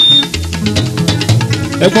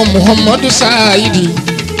ẹ̀gbọ́n muhammadu saidi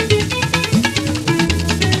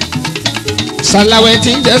salawẹ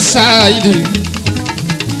tí ń jẹ́ saidi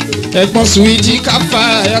ẹ̀gbọ́n suwiti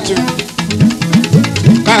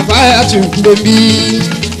káfáyàtù bèbí.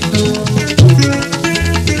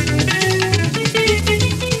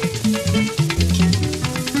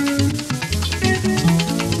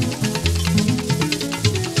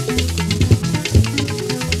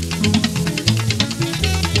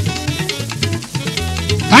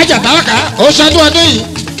 ajá táwákà ó ṣọdún ọdún yìí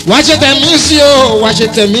wá ṣe tẹ̀mí sí o wá ṣe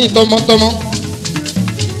tẹ̀mí tọmọtọmọ.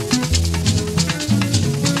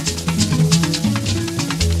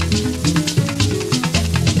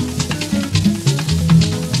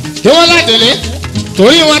 kí wọ́n ládèlé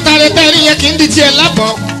torí wọn tàrí tẹ́rí yẹn kì í di tiẹ̀ lábọ̀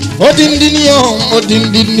ó di ń di ní ọ̀hún ó di ń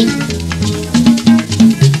di ní.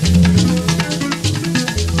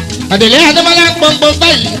 àdèlé adémọlá ń pọnpọn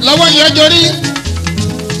báyìí lọ́wọ́ yẹn jorí.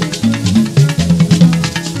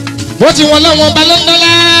 bó ti wọn lọ́wọ́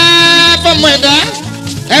balóńdọ́lá fọmọ ẹ̀dá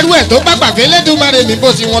ẹrú ẹ̀ tó bá pàfẹ́ lẹ́dùnmáre mi bó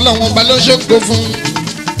ti wọn lọ́wọ́ balóńṣógbó fún.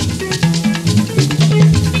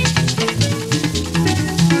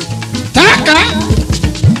 táàkà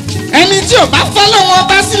ẹni tí ò bá fọ́ lọ́wọ́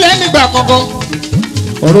bá sílẹ̀ nígbà kankan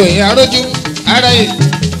ọ̀rọ̀ èèyàn arójú aráyè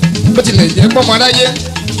bó tilẹ̀ jẹ́ pọ́nmọ́ aráyé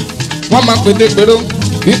wọ́n máa pété gbèrò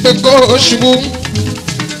wípé kó o ṣubú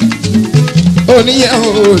oníyẹ̀ ò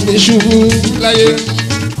ní ṣubú láyé.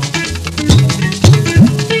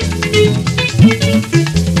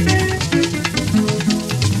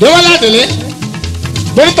 déwọ́lá àdèlé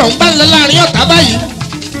borítọ̀ ń bá ń lọ láàrin ọ̀tá báyìí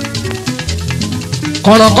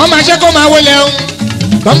kọ̀rọ̀kọ́ máa ṣe kó máa wọlé o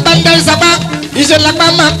tó ń bá ń darí sapá iṣẹ́ lápá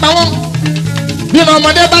máa pa wọ́n bí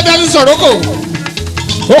ọmọdé bá darí sọ̀rọ̀ kò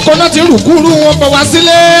oko náà ti rùkúrú wọn bọ̀ wá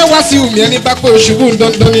sílé Wasiu mi ẹni bá pé òṣùbù ń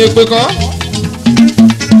dandan ní epe kan.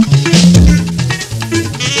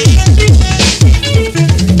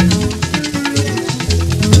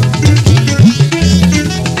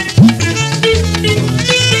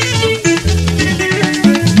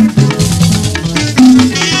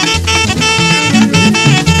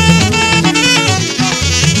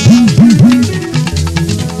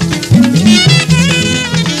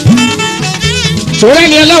 sòrẹ́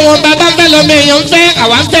ni ọlọ́wọ́n bàbá ń fẹ́ lọ́mọ èèyàn ń fẹ́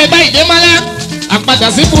àwa ń fẹ́ báyìí dé mọ́lá àpàdà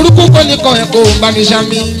sí burúkú kò ní kan ẹ̀kọ́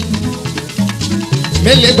ìbánisàmì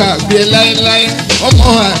mélòó gbàgbé láéláé ọmọ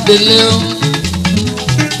àdélé o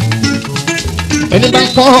ẹni bá ń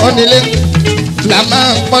kọ́ ọ nílé là máa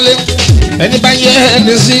ń pọ́nlé ẹni bá yẹ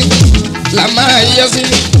ẹni sí là máa yẹ sí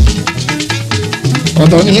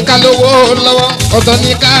ọ̀tọ̀ ní ká lówó lọ́wọ́ ọ̀tọ̀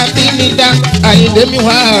ní ká bí mi dá Àyìndé mi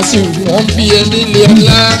Wasiu wọ́n bí ẹni lé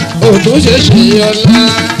ọlá òtún ṣe ṣe ọlá.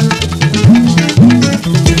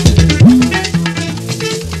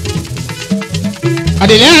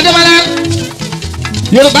 àdèlé adémọlá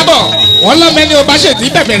yorùbá bọ̀ wọ́n lọ́mẹ́ni ò bá ṣètì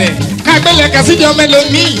bẹ̀bẹ̀rẹ̀ ká gbélé kàsídìí ọmọ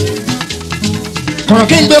ẹlòmíì kọ̀rọ̀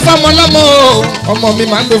kí n gbé fọ́mọ lọ́mọ ọmọ mi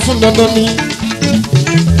máa ń gbé fún dandan ni.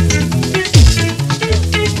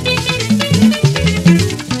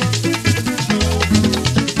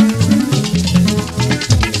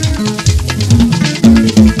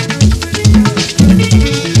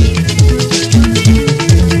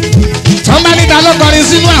 lọ́kọrin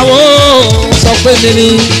sínú àwo sọ pé mi ni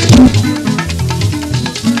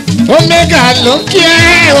omega ló kí ẹ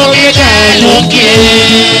omega ló kí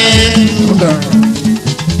ẹ.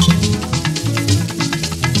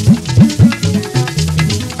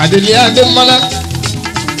 Adélé Adémọ́lá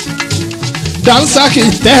dansaki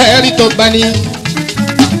tẹ́ẹ̀rí tó gbani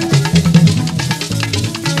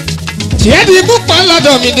tiẹ́ di púpọ̀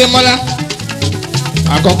lọ́dọ̀ mi Démọ́lá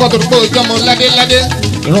àkọ́kọ́ tó gbó ìjọmọ ládéládé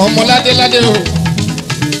ìran ọmọ ládéládé o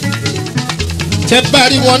tẹ bá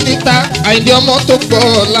rí wọn níta Àyìndé ọmọ tó gbọ́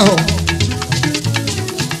láhùn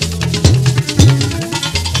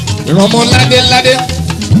ìran ọmọ ládéládé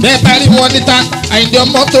bẹ́ẹ̀ bá rí wọn níta Àyìndé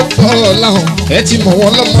ọmọ tó gbọ́ láhùn ẹ ti mọ̀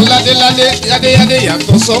wọn lọ́mọ ládéládé yádéyádé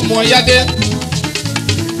yàtọ̀ sọ́mọ yádé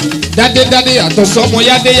dádédádé yàtọ̀ sọ́mọ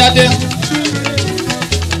yádéyádé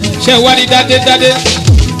ṣé wá rí dádédádé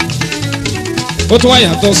ó tún wá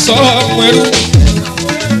yàtọ̀ sọ́mọ ẹrú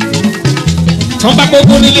tán bá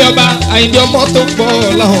gbogbo nílé ọba Àyìndé ọmọ tó gbọ́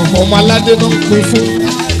láwọn ọmọ aládé ló ń pín fún.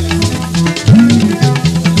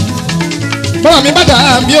 bọ́lá mi bá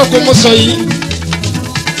dàá bí òkú mo sọ yìí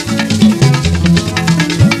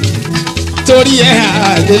nítorí ẹ̀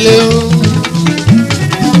àdélé o.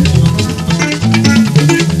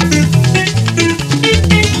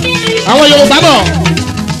 àwọn Yorùbá bọ̀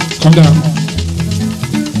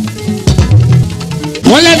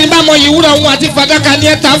wọ́n lẹ́ni bá mọ ìwúrọ̀ ohun àti fàdákà ní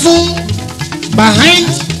ẹ̀ta fún. Behind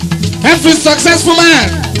every successful man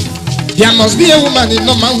there must be a woman in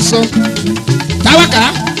no man so. táwákà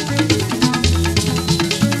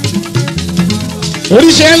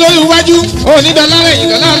oríṣẹ́ lórí iwájú onídọ̀lárẹ̀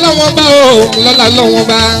ìdọ̀lá ọlọ́wọ́n bá o lọ́la lọ́wọ́n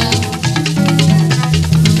bá.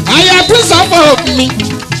 àyà prince of hope mi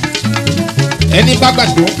ẹni bá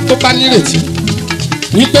gbàgbọ́ tó bá nírètí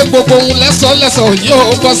wípé gbogbo ohun lẹ́sọ̀ọ́lẹ́sọ̀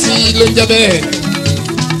yóò bọ́ sí i ló ń jẹ́ bẹ́ẹ̀.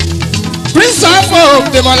 prince of hope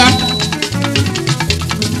Demola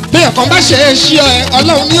bí ọ̀kan bá ṣe é ṣí ọ ẹ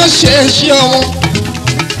ọlọ́run ni ó ṣe é ṣí ọ wọn.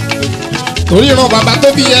 torí ìran bàbá tó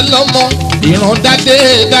bí ẹ lọ́mọ ìran dádé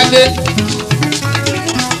dádé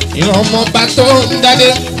ìran ọmọọba tó ń dádé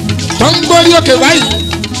tó ń gbórí òkè báyìí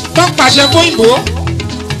tó ń pàṣẹ fún ìbò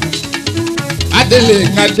adélé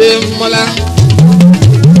Adémọ́lá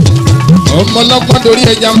ọmọ ọlọ́gbọ́n dorí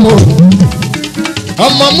ẹja mọ́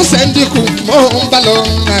ọmọ Músẹ́ndíkù mọ́ ń bá lọ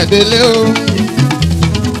àdélé o.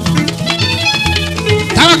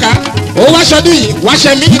 táwákà ó wá ṣọdún yìí wá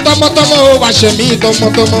ṣe mí tọmọtọmọ ó wá ṣe mí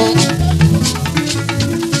tọmọtọmọ.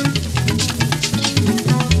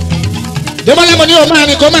 Dèmọ́lá mo ní o máa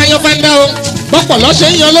rìn kó máa yan fáńdá o bọ́pọ̀ lọ́sẹ̀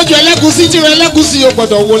ń yan lójú ẹlẹ́gùsí tí ẹlẹ́gùsí o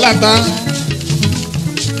gbọ́dọ̀ wò láta.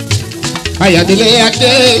 Ayàdélé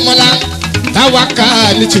Adémọ́lá táwákà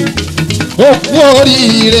lìtù ó kú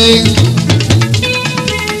oríire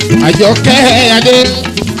Àjọkẹ́ Adé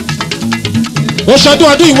ó ṣọdún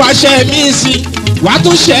ọdún ìwà ṣe mí sí wàá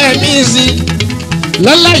tún ṣe mí sí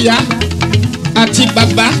lọ́láyà àti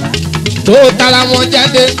bàbá tó tara wọn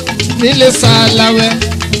jáde nílé Sàláwẹ́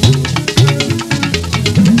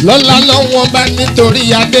lọ́la lọ́wọ́n bá nítorí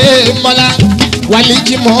Adémọ́lá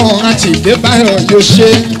wálíjímọ̀ àti ìdébáyọ̀ yóò ṣe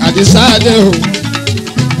àdìsáàdé o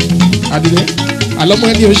àdìní àlọ́mọ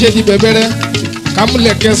ẹni ò ṣe ní bẹ̀bẹ̀rẹ̀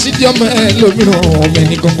kámúlẹ̀kẹ́ sídìí ọmọ ẹ lómìnira ọmọ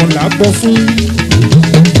ẹni kankan là á bọ́ fún.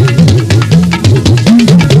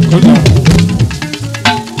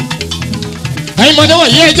 ẹ̀yin mọ̀dé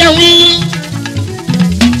wọ̀nyí ẹ jẹ́ wí.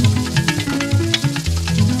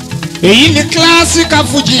 èyí ni kílásíkà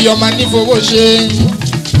fújì ọmọ nífowó ṣe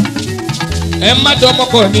ẹ má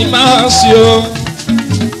dọ́mọkọ̀ ní máa ṣe o.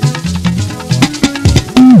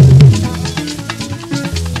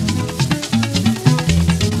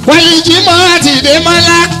 wàlíjímọ̀ àti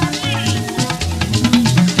Ìdèmọ́lá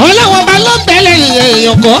ọlọ́wọ́n bá ló ń bẹ̀lẹ̀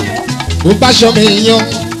èèyàn kọ́ ó bá ṣọmọ èèyàn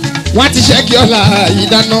wọ́n ti ṣẹ́kì ọ̀la yìí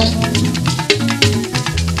dáná.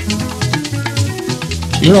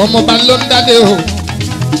 ìran ọmọba ló ń dádé o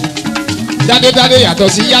dádé yàtọ̀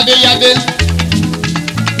sí yádé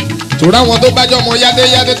tòrá wọn tó bá jọ ọmọ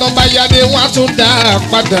yádé tó bá yádé wọ́n á tún dá a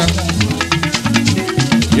padà.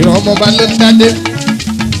 ìran ọmọba ló ń dádé.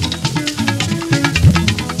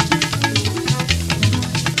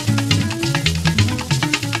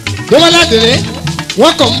 Dèmọ́lá dèrè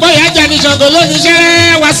wọn kàn ń bọ́ ìyá ajá ní Ṣàngó lónìí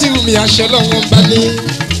ṣẹ́rẹ́ Wasiu mi àṣẹ lọ́wọ́n bá ní.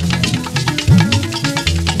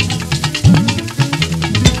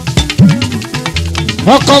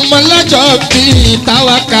 ọkọ̀ ọmọlájọ́ bíi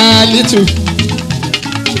táwákà lítù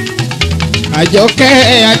Àjọkẹ́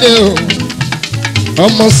Adé o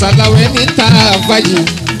ọmọ Sàláwẹ́ níta fàyè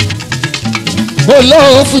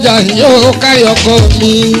olóòfújà yóò kárí ọkọ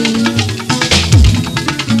mi.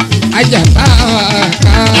 Ajatawa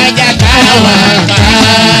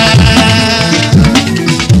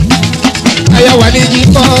aya waliji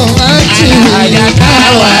ko anti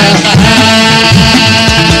Ajatawa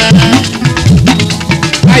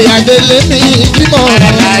aya dele mi bimo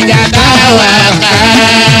Ajatawa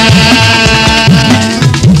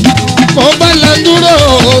mo balanduro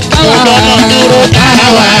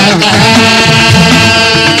tawa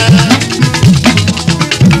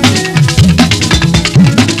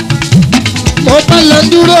mo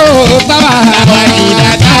balanduro tawa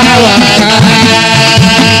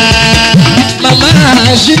mama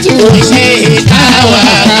shitu se tawa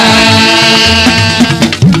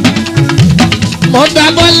mo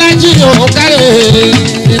dabo laji o kare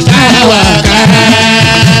tawa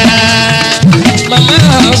mama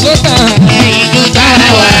sota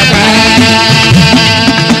tawa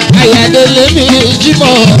ayadele mi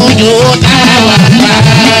jimo tawa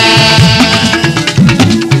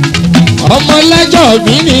ọmọ lẹ́jọ́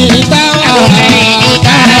bí ní táwa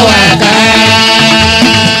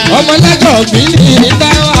ọmọ lẹ́jọ́ bí ní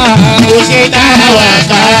táwa kò ṣe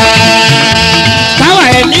táwa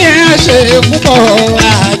ẹ̀mí ẹ̀ ṣe púpọ̀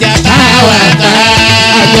táwa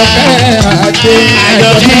Àjọkẹ́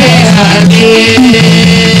Adé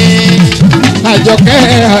Àjọkẹ́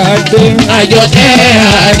Adé. Àjọkẹ́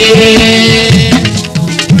Adé.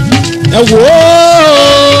 Ẹ wò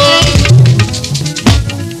ó.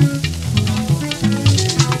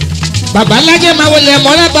 Bàbá Lájẹ́ máa wọlé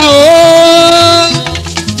mọ́lábà o.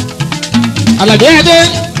 Àlàbí Adé.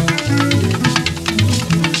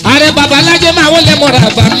 Ààrẹ Bàbá Lájẹ́ máa wọlé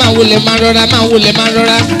mọ́lábà máa wọlé máa rọra máa wọlé máa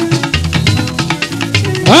rọra.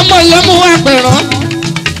 Ọmọ ìlọ́mú wa pẹ̀rán.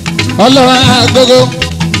 Ọlọ́run àgógó.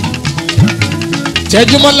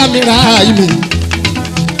 Tẹ́júmọ́ lámìrà ìmì.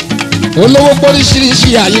 Olówó póríṣiríṣi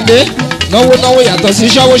Àyìndé. Náwó náwó yàtọ̀ sí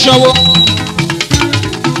ṣọ́wóṣọ́wó.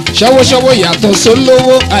 Ṣọ́wóṣọ́wó yàtọ̀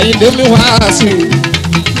sólówó Àyìndé mi Wasiu.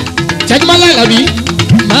 Tẹ́júmọ́ Àlàbí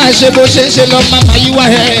máa ṣe bó ṣe ń ṣe lọ máa yíwá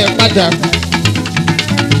ẹ̀ padà.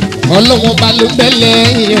 Ọlọ́wọ́n bá ló bẹ́lẹ̀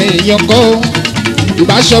èèyàn kọ́.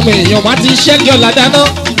 Ìbáṣọmọ èèyàn wá ti ṣẹ́gi ọ̀la dáná.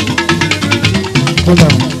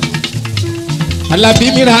 Àlàbí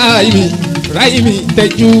mi Ráìmí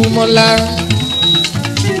Tẹ́júmọ́lá.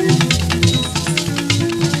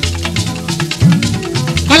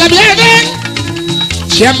 Àlàbí Adé.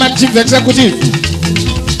 Chairman Chief Executive.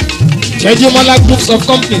 Tẹ́júmọ́lá Groups of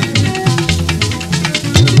Company.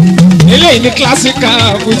 Eléyìí ní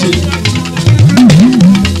classical Fuji.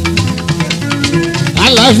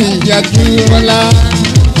 Àlàbí Tẹ́júmọ́lá.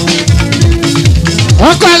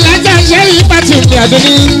 Ọkọ̀ alájà ń ṣe ìpàtì ní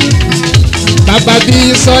àdúní. Bàbá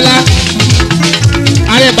Bísọ́lá.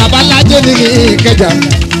 Ààrẹ Bàbá Lájẹ́ ní Ìkẹjà.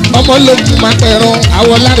 Ọmọ ológun máa pẹ̀rọ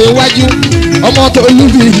àwọ̀ lára iwájú. Ọmọ tó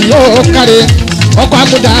lùbí yóò káre. Ọkọ̀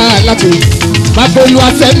àmúdá láti. Bàbá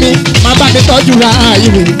Olúwafẹ́mi máa bá mi tọ́jú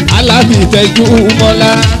Ráìmí. Àlàbí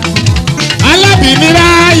Tẹ́júmọ́lá. Àlàbí mi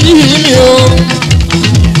Ráìmí o.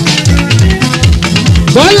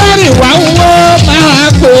 Bọ́lárìn wá ń wó máa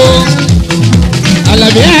kó.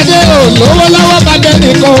 Àlàbí Adé ò lówó lọ́wọ́ bá bẹ́ẹ̀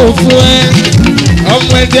nìkan ò fún ẹ.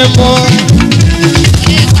 Ọmọ ẹ̀jẹ̀ mọ́.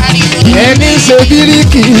 Ẹni ṣe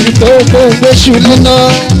bíríkì tó gbóngbé ṣu lọ́nà.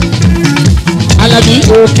 Àlàbí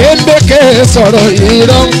òkè ń békè sọ̀rọ̀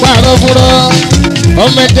irọ́ ń parọ́ fúnrọ́.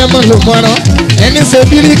 Ọmọ ẹ̀jẹ̀ mọ́ ló mọ́rán. Ẹni ṣe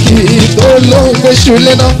bíríkì tó lóngbé ṣu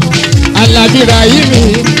lọ́nà. Àlàbí Ráìmí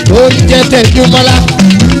tó ń jẹ́ Tẹ́júmọ́lá.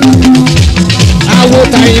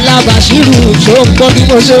 Àwòtán Ìlà Bàṣírù tó ń gbọ́ bí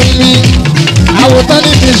mo ṣe ń wí. Àwòtán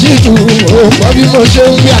ní ti ṣíjú ò gbọ́ bí mo ṣe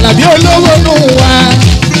ń wí. Àlàbí olówó nù wá.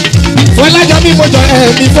 Fọlájọ́ bí mo jọ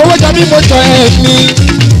ẹ̀mí, fowójọ́ bí mo jọ ẹ̀mí.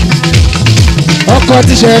 Ọkọ̀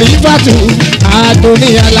ti ṣẹ̀rí fàtú, àdùnní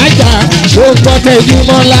alájà, ṣó gbọ́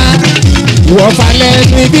Tẹ́júmọ́lá. Wọ̀fàlẹ̀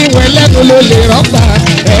ní bí wọn lẹ́nu ló lè rọ́gbà,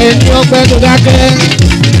 ẹni ọgbẹ́ tó dákẹ́.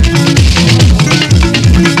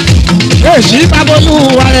 Èsì bábọ́lú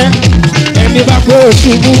wa rẹ̀, ẹni bá kó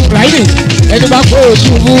ṣubú, Ráìmí, ẹni bá kó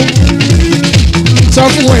ṣubú. Sọ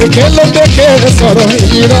fún èké ló dékè sọ̀rọ̀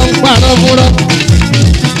ìrọ̀ ń parọ́ fúnrọ́.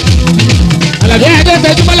 Àlàbí Adé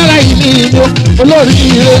Tẹ́júmọ́lá Ráìmí ìlú olórí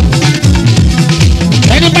ire.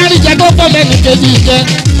 Ẹni bá rí jẹ tó pọ̀ mẹ́ni kejì jẹ.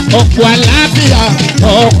 Ọ̀pọ̀ àlàáfíà,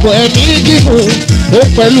 ọ̀pọ̀ ẹ̀mí gígùn. Ó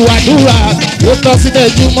pẹ̀lú àdúrà, ó tọ́ sí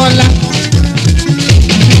Tẹ́júmọ́lá.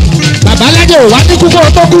 Bàbá Lájẹ́ ò wá ní kúkú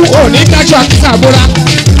tó kú, ò ní dájú àkísà bóra.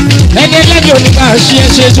 Ẹni ẹlẹ́ni ò ní ká ṣe é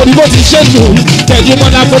ṣe torí bó ti ṣe lù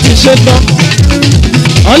Tẹ́júmọ́lá bó ti ṣe tán.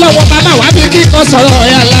 Ọlọ́wọ́ bàbá wá bí kíkan sọ̀rọ̀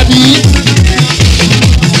ẹ̀ Àlàbí.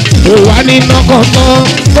 Ó wà nínú kọ̀ọ̀kan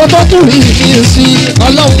tó tó tún rí mi sí.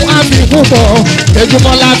 Ọlọ́run á fi púpọ̀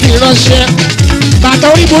Tẹ́júmọ́lá fi ránṣẹ́. Bàtà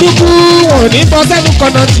orí burúkú ò ní bọ́ sẹ́nu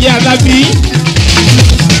kọ̀nà ti Àlàbí.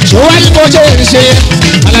 Ṣó wá ní bó ṣe ń ṣe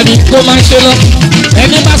Àlàbí kó máa ṣe lọ.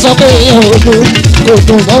 Ẹni bá sọ pé èèyàn ò dùn kò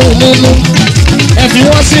dùn mọ́ òun nínú. Ẹ fi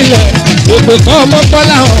wọ́n sílẹ̀ gbogbo kan ọmọ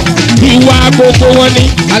bọ́lá hàn. Ìwà gbogbo wọn ni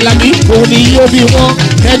Àlàbí òun ni yóò bí wọn.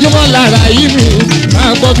 Tẹ́júmọ́lá Ráìmí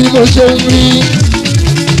máa gbọ́ bí mo ṣe ń rí.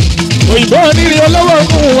 Òyìnbó onírin olówó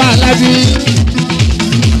fún wa Àlàbí.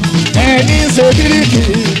 Ẹni ṣe bíríkì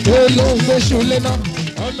tó ló ń gbé ṣulé náà.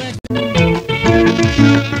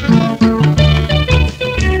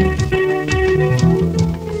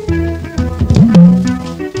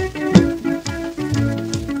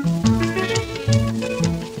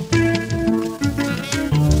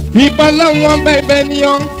 Ìbọn lọ́wọ́ bẹ́ẹ̀ ni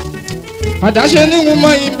ọ́. Àdáṣe ní wọn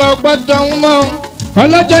mọ ìbọn gbọ́dọ̀ wọn mọ́.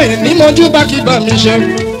 Ọlọ́jọ́ yìí ní mojú bá kí bá mi ṣe.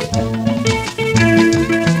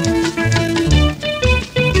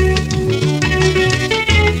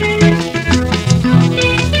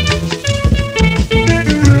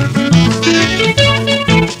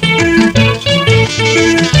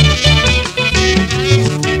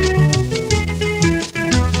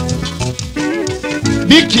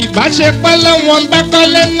 Bí kì bá ṣe pẹ́ lọ́wọ́n bá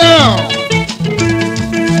kọ́lé náà.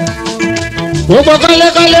 Gbogbo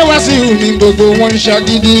kọ́lékọ́lé Wasiu ní gbogbo wọn ń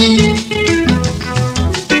ṣàgídí.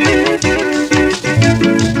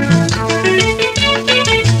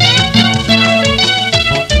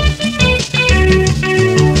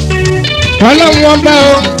 ọlọ́run ọba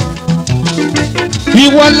o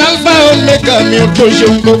ìwọ lálfà omega mi ò tó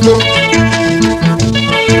ṣeun gbogbo.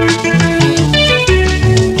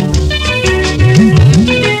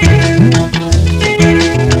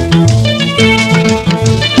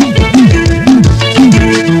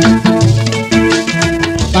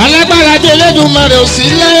 alágbára jẹ́ Elédùmarè ò sí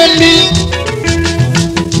láyé ń bí.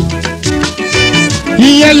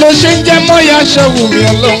 ìyẹn ló ṣe ń jẹ́ mọ́yà ṣọ́wù mi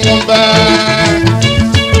ọlọ́run ọba.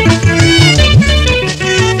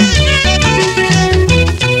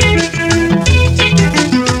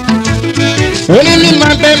 oní mi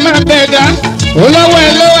máa bẹ dá olówó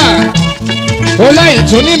ẹ ló wà oláyì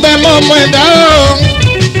tún níbẹ̀ mọ́ ọmọ ẹ̀dá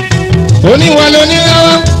o oníwà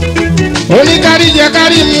lóníláwá oníkárí jẹ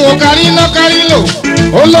kárí mu ò kárí iná kárí lò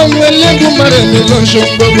olóhùn Elédùmarè mi ló ń ṣe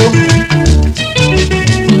gbogbo.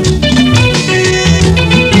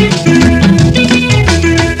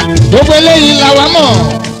 gbogbo eléyìí làwa mọ̀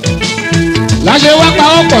láṣẹ wá pa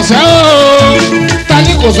ọkọ̀ sẹ́ o ta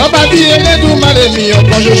ni kò sọ́ba bí Elédùmarè mi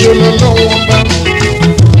ọ̀kan ṣoṣo lọ́wọ́ bá.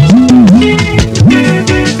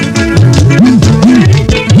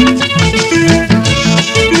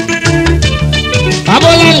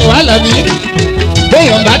 abọ́láyìn wà lábí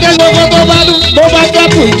béèyàn bá dé lọ́wọ́ tó bá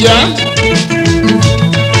dẹ́kun ìjà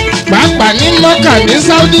pàápàá ní Mọ́kà ní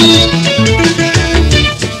Sáúdí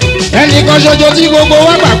ẹnìkan ṣoṣo tí gbogbo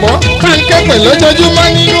wa gbàgbọ́ káńkẹ́pẹ̀ lójoojúmọ́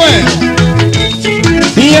nínú ẹ̀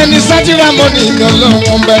ìyẹn ni sátìrámọ́nì mi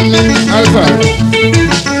ọlọ́run bá ní alfa.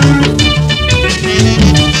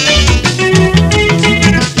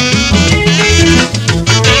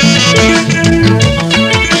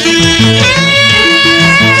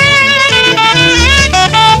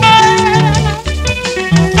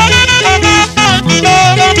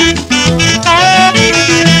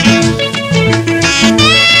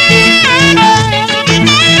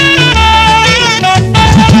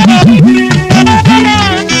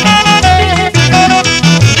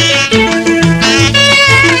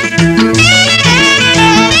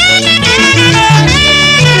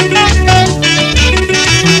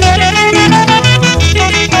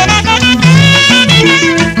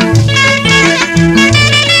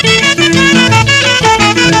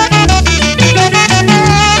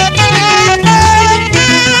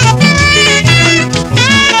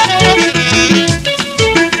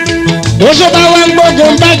 Oṣù bá wá ń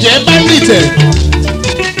gbógun bàjẹ́ báńdìtẹ̀.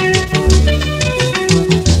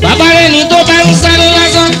 Bàbá rẹ̀ ni tó bá ń sáré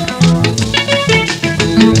lásán.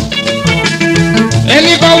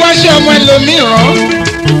 Ẹni kan wá ṣe ọmọ ẹlòmíràn.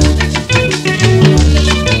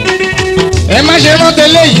 Ẹ má ṣe rántí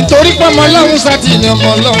eléyìí torí pé ọmọ ọlọ́run sátì ni ọmọ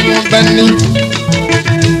ọlọ́run bá ní.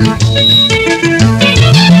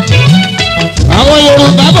 Àwọn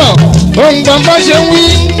Yorùbá bọ̀ ohun gbọ̀ngbọ́n ṣe ń wí.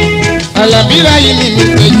 Àlàbíra yìí mi mi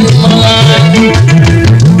tẹ̀jú mọ́ra.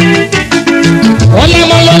 Wọ́n lé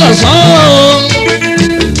mọ́ lọ́lọ́ sán.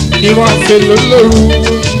 Ìwọ̀n àfẹlò lóru.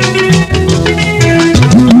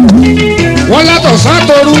 Wọ́n látọ̀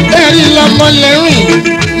sátoru ẹ̀rí lọ́mọ lẹ́rìn.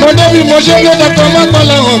 Mo débi mo ṣe ń lé dọ́kọ̀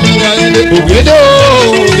mọ́kànlá hàn mí Ayinde ògèdè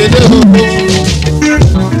ògèdè ògò.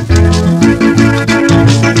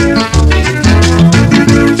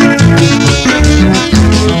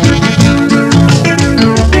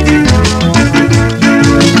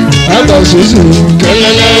 Susu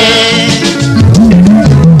kelele.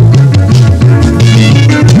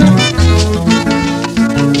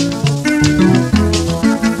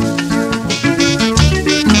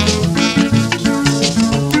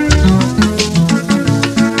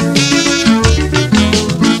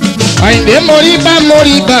 Ayinde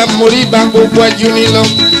moriba gbogbo ẹjú ni lọ.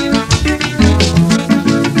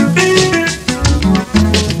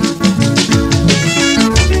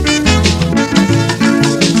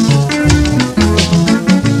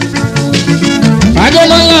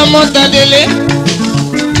 Adémọ́lá Mọ́tàdélé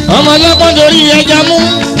ọmọ ọlọ́gbọ́n dorí ẹja mú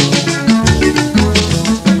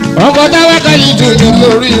ọkọ̀ táwákàlì dùn ní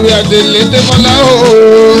lórí ìwé Adélé Démọ́lá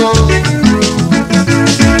ooo.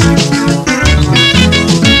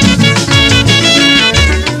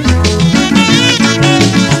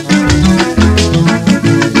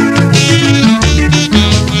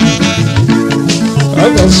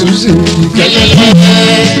 ọkọ̀ Susu kẹlẹ́lẹ́.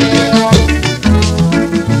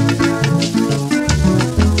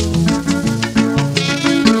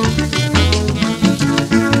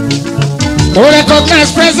 Mo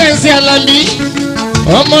recognize presence Alambi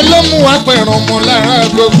ọmọ ló mú wa pẹ̀rùn mu lára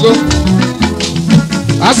gbogbo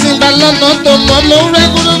àsìgbà lọ́nà tó mọ́ mo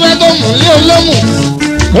rẹ́gúrúgbẹ́ tó mú lé olómù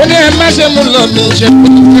ó ní ẹ má ṣe mú lọ mi ṣe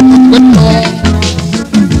pẹ́ẹ́pẹ́ tán.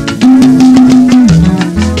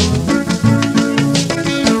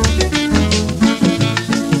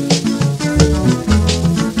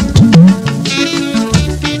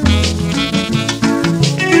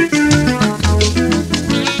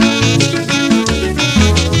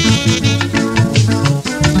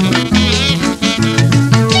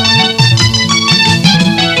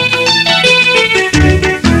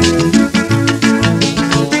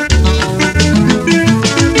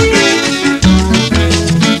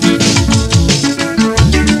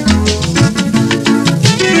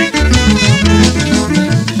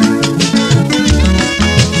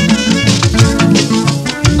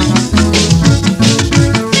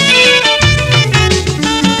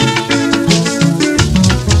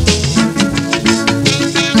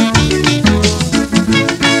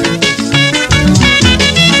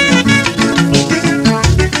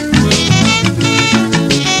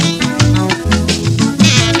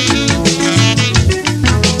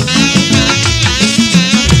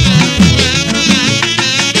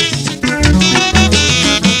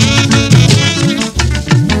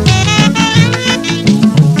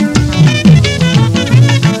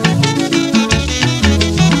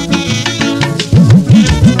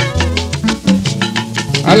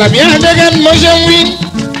 Àlàbí àdégẹ́ mo ṣe ń wí.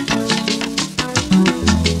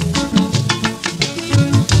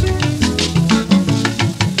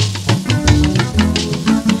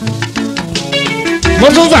 mo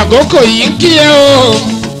tún fàkókò yìí ń kí ẹ o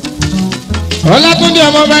Ọlátúndé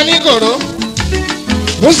ọmọ Obanikoro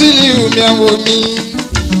Musiliu mi àwọn mi.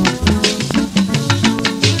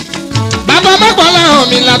 bàbá mọ́kànlá hàn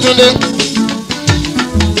mí Látúndé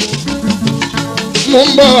mo ń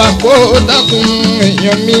bọ̀ àpò dákun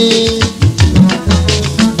èèyàn mi.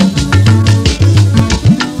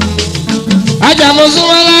 ajá mo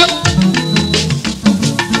súnmọ́lá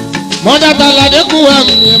mọ́dàtà ládékù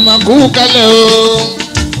àmì ẹ̀màkú kalẹ̀ o.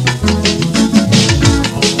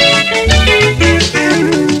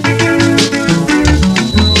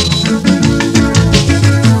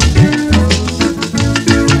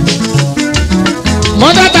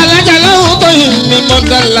 mọ́dàtà lájà lọ́hùn tó yìn mí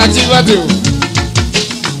mọ́dà láti wájú.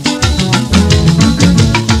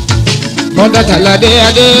 mọ́dàtà ládé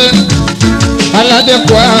adé aládé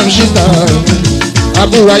kó àṣìta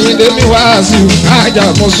àbúrò Ayinde mi Wasiu ajá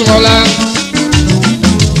mo súnmọ́lá.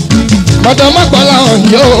 mọ́tò mọ́kànlá hàn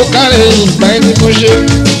yóò kárẹ̀ ìgbà ẹni mo ṣe.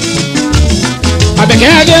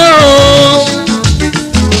 Àbẹ̀kẹ́ adé o.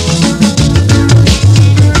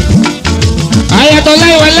 ayatollah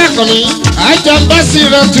láìwá lẹ́kọ̀ọ́ mi ajá ń bá sí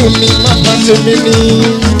ìrántí mi màmá tèmi ni.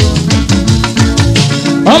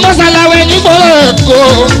 ọmọ sàlàwé nígboro Èkó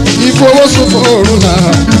ìfowósòfò òrùlà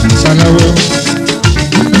sàlàwé.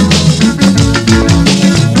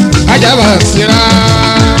 ajaba sira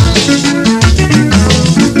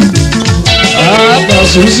aba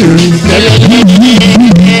susu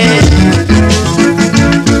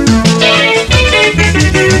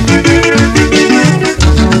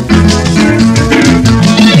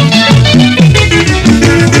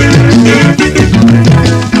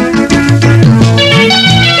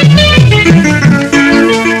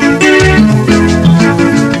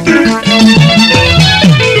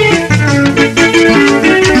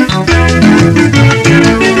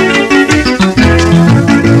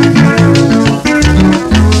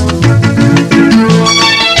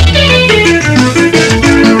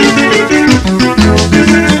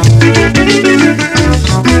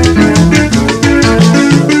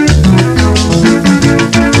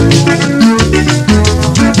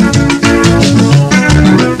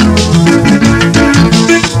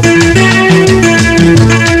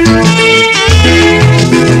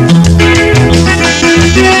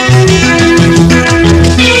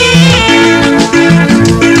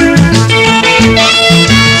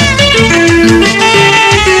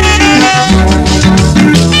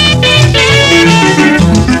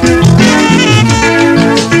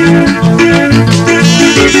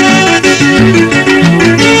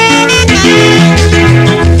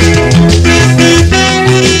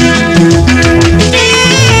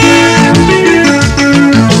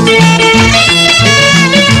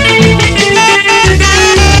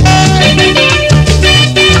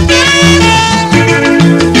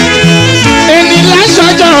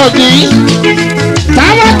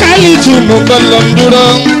mo gbọ́dọ̀ dúró.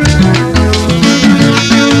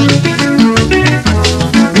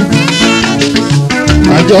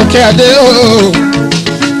 Àjọkẹ́ adé o.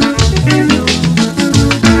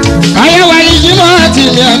 ayáwa ìjímọ̀ àti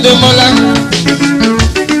mi Adémọ́lá.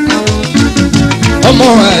 ọmọ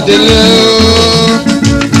Adélé o.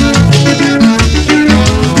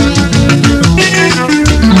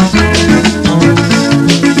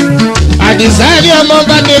 Àdìsá rí ọmọ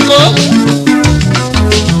Bádékó.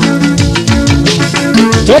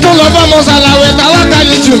 tó tún lọ bá mọ́sálàwé táwa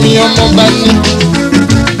kárí tù mí ọmọ bá ní.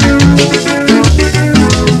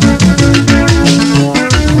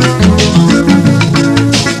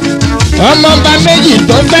 ọmọọba méjì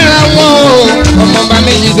tó fẹ́ra wọn o ọmọọba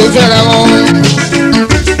méjì tó fẹ́ra wọn.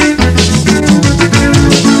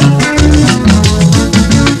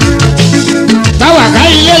 táwa ká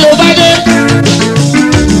ilé ló bá dé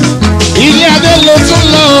ilé adé ló tún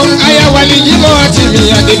lọ ayáwálé jímọ̀ àti mi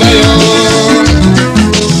Adébáyọ̀.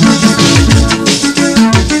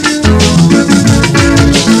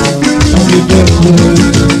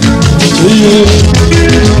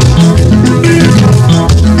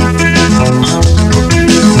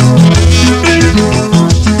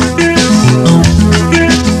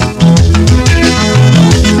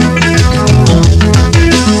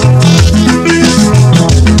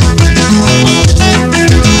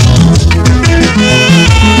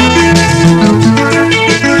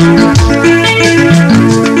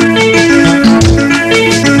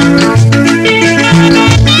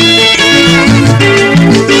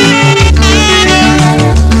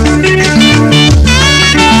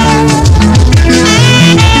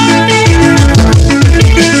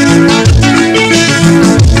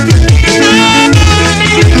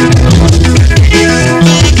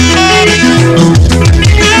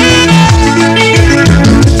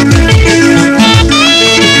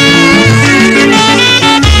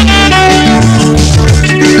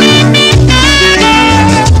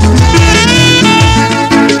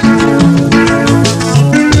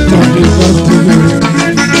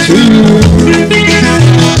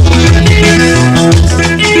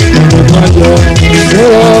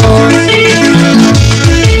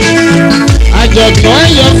 àjọ̀dún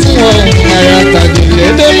ayọ̀ fún ọ àyà tàbí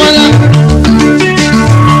lédè mọ́lá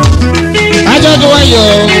àjọ̀dún ayọ̀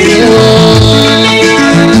fún ọ.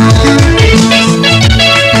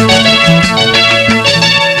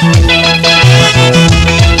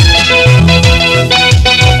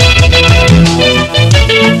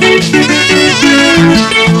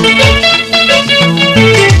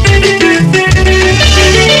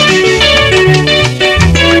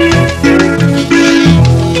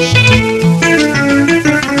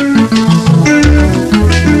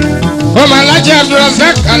 ọmọ alájà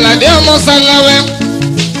abdulrasaq aládé ọmọ sálàwẹ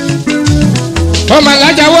ọmọ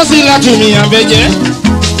alájà wọ́sí látùmí àbẹ̀jẹ́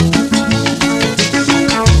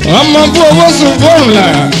ọmọ bú owó sùn bóòlà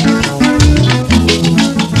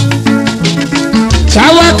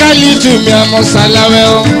sáwákàlì tùmí ọmọ sálàwẹ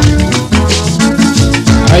ọ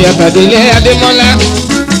ayatadélé adémọlá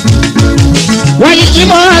wáyé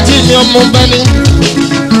jímọ̀ àti ní ọmọ bani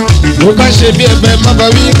ló bá ṣe bí ẹbẹ má bá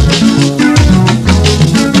wí.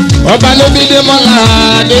 ọba ló bí Démọ́lá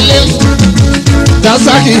délé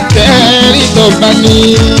dasaki tẹ́rì tó bá ní.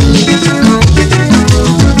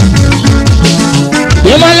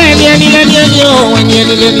 Démọ́lá ẹni ẹni lẹ́ni ẹni ó ẹni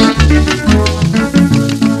ẹni lẹ́ni.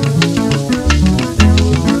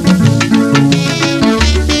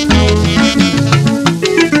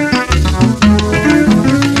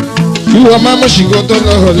 ìwọ máa mú ṣìgò tó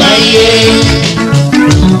lọ láyé.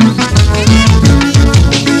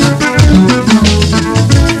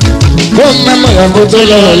 Kó mẹ́mọ̀ ìyàgò tó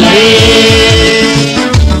lọ láyé.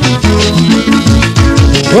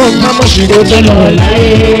 Kó mẹ́mọ̀ ṣìgò tó lọ láyé.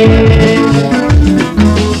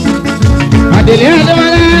 Àdèlé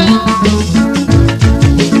Adémọ́lá.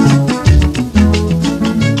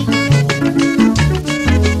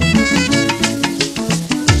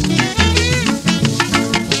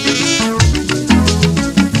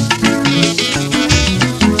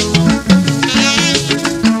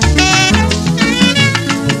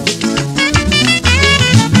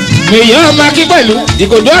 èyí ọmọ akí pẹ̀lú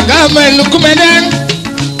ìkòdó àká ọmọ ìlú kúmẹ́dẹ́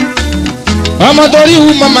ọmọ torí ìhù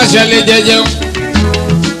mọ́mọ́ ṣẹlẹ̀ jẹjẹ o.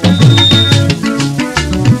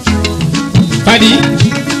 Pàdí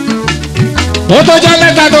ó tọ́jọ́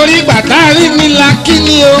mẹ́ta torí pàtàrí ní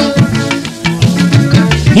lakíní o.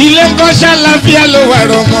 ilé ńkọ́ ṣàlàfíà ló wà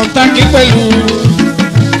rọmọ takí pẹ̀lú.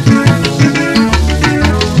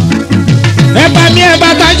 ẹ bá mi ẹ bá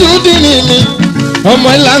tajú dín ní mi. ọmọ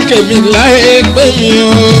ìlànkè mi láyé gbé mi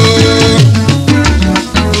o.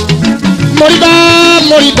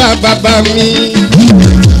 mọ̀ríbá bàbá mi.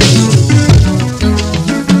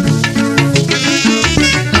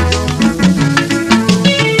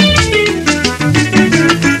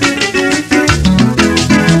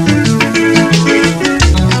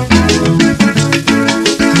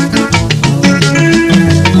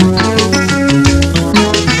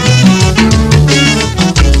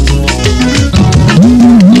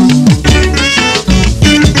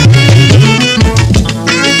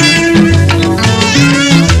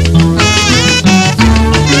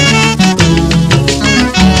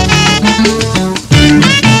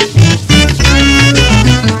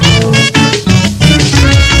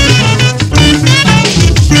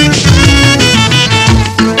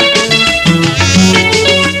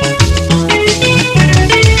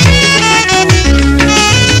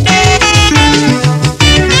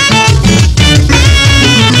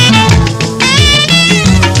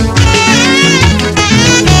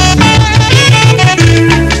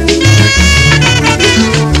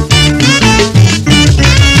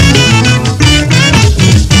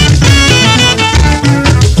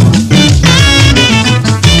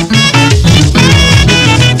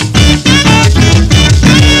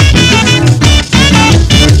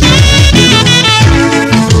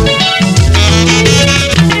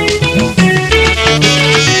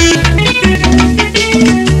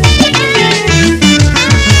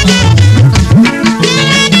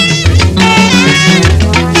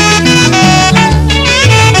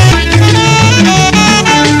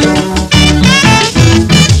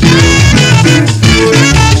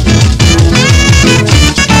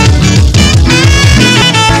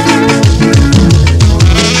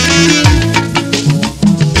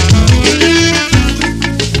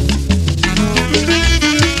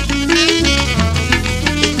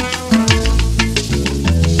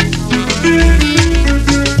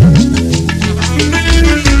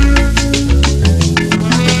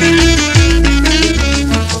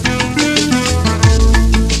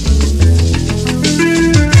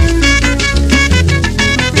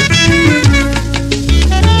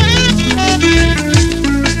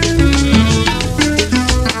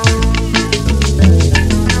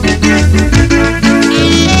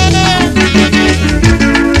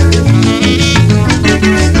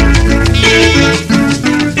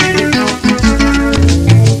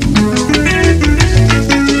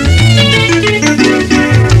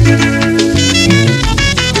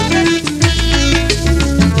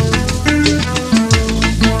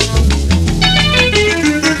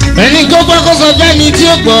 kó sọ fẹ́mi tí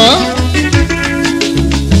ó gbọ́.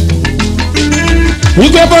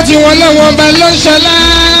 wípé bó ti wọn lọ́wọ́n bá ló ń ṣọlá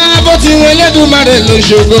bó ti wọn Elédùmarè ló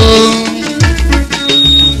ṣògo.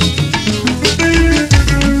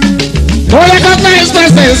 mo recognize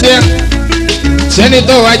presence here.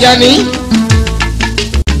 sẹ́nitọ́ wájà ní.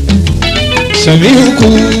 sẹ̀mí kú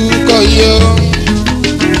kọ́ yọ.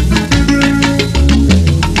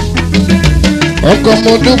 ọkọ̀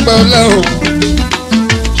mo dúpẹ́ ọlọ́run.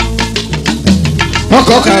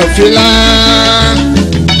 ọkọ̀ kàfílà.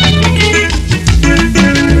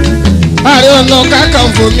 Ààrẹ Ọ̀nà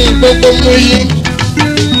Kakanfò mi gbogbo mú yí.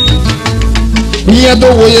 ìyẹn tó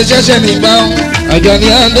wòye ṣẹ̀ṣẹ̀ nígbà Àjàní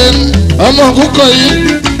Àyìndé ọmọ kúkọ yìí.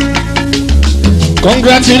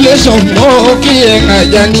 congratulations mo kí ẹ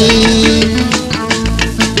Àjàní.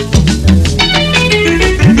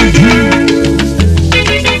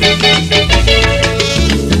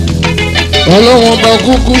 ọlọ́wọ́n bá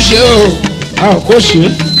kúkú ṣe o a ò kó ṣe.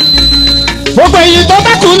 gbogbo èyí tó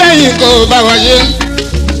bá kú lẹ́yìn kò bá wa ṣe.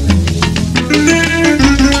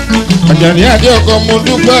 Àjàní Àdé ọkọ mo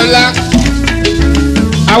dúpẹ́ ọlá.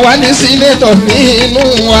 àwa ní sínétọ̀ nínú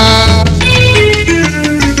wa.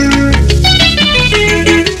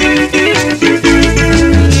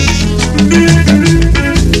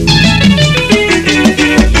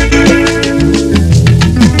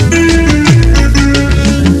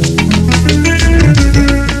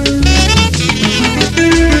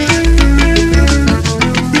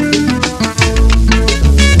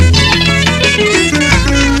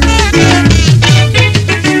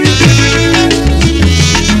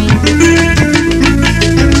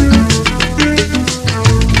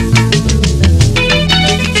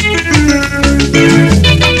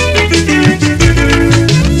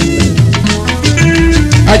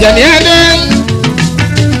 Àjàní Àyìndé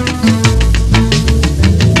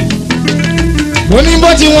mo ní bó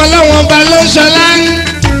ti wọn láwọn bá ló ń ṣọlá.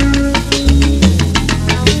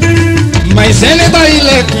 my senator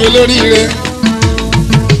ilẹ̀kùn olóríire.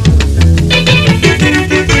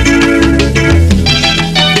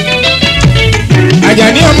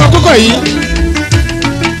 Àjàní ọmọ kúkọ yìí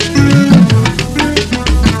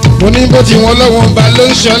mo ní bó ti wọn láwọn bá ló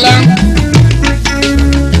ń ṣọlá.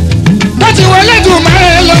 láti wọlé dùn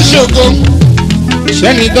márùn lọ ṣògo.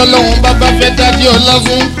 sẹ́ni dọ́lọ́hún bàbá fẹ́ dádì ọlá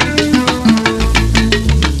fún.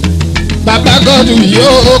 bàbá gọ́dù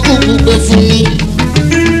yóò kúkú pé fún mi.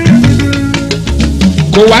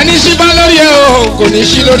 kò wá ní síbá lórí ẹ o kò ní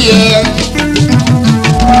sí lórí ẹ.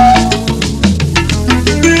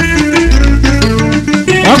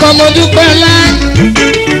 ọkọ mo dúpẹ́ lá.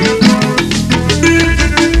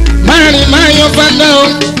 márùn máa yan fanda o.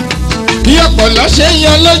 bí ọ̀pọ̀lọ́ ṣe ń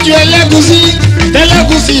yan lójú ẹlẹ́gùsí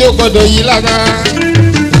tẹ́lẹ́gùsí yóò gbọ́dọ̀ yí lára.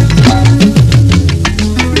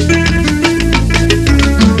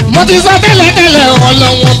 mo ti sọ tẹ́lẹ̀tẹ́lẹ̀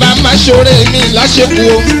ọlọ́wọ́n bá máa ṣoore mi láṣepọ̀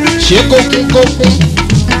o ṣé kókún.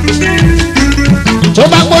 tó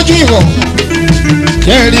bá pójú ìwọ̀n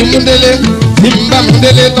kẹrin múdélé tí n bá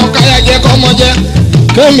múdélé tán káyà jẹ́ kọ́mọ jẹ́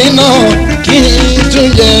kémi náà kí n tún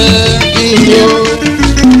jẹ́ kí n yó.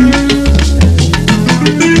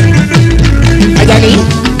 Àjàní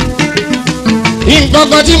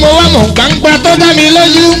nǹkankan tí mo wá mọ̀ gbangba tó dá mi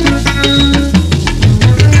lójú.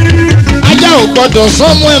 ajá ò gbọdọ̀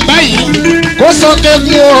sọ́mú ẹ̀ báyìí kó sọ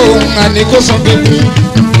kékun òun àní kó sọ kékun.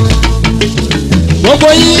 gbogbo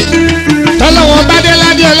yín tọ́lọ́wọ́n bá dé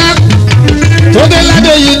ládé ọlá tó dé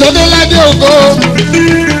ládé yìí tó dé ládé ògo.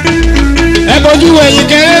 ẹ bójú ẹ̀yìn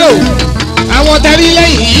kẹrẹ́rò àwọn tẹ̀rí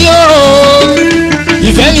lẹ́yìn yìí ó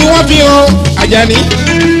ìfẹ́ ni wọ́n fi hàn Àjàní.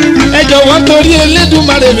 ẹ jọ̀wọ́ torí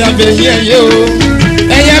Elédùmarè mi àbẹ̀yìn ẹ̀yẹ o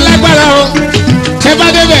ẹ̀yẹ lágbára o tẹ́ bá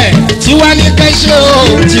débẹ̀ tiwa ní kẹ́ṣe o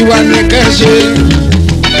tiwa ní kẹ́ṣe.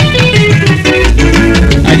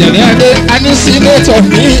 Àjàní Àyìndé a ní sínétọ̀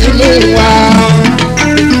nínú wa.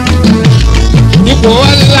 ipò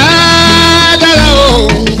ọlá dára o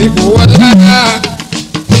ipò ọlá.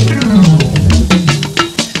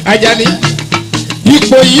 Àjàní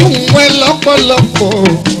ipò yìí ń wẹ́ lọ́pọ̀lọpọ̀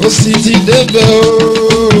ó sì ti débẹ̀ o.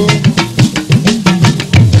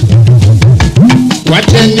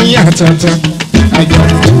 wádé ní àtàtà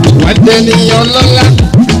Àjàní wádé ní ọlọ́lá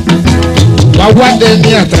wádé ní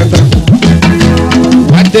àtàtà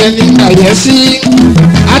wádé ní àyẹ́sí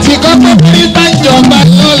àti kọ́kọ́ bí bájọba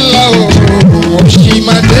lọ́lọ́ ó sì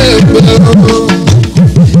máa dé gbé o.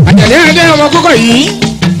 Àjàní Àyìndé ọmọ kókó yìí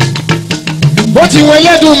bó ti wọ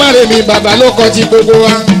Elédùmarè mi bàbá ló kọ ti gbogbo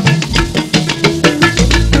wa.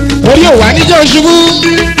 orí ò wá níjọ́ ṣubú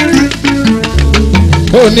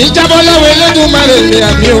òní jábọ́ lọ́wọ́ Elédùmarè mi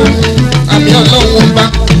àmì o àmì Ọlọ́run bá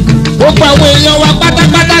gbogbo àwọn èèyàn wa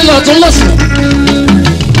pátápátá lọ́tún lọ́sìn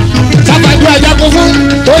sábàdú ajagun fún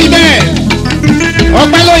torí bẹ́ẹ̀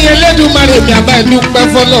ọpẹ́ ló yẹ lẹ́dùnmarè mi àbá ìdúpẹ́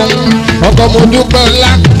fọlọ́hún ọkọ̀ mo dúpẹ́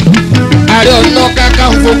ńlá ààrẹ ọ̀nà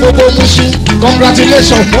kakanfò gbogbo Mushin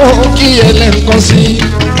congratulations fún kí ẹlẹ́ǹkan sí i.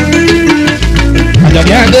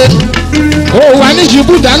 Àjàdí Adé ó wà ní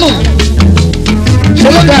ṣubú dànù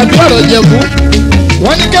ṣọlọ́dà àbí ọ̀rọ̀ jẹ̀bú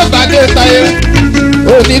wọ́n ní kẹ́bàdé táyé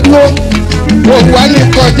òní dúró ó wà ní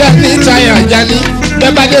kọjá ní táyà Àjàní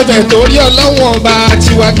kẹ́bàdé bẹ̀ torí ọlọ́wọ́n ọba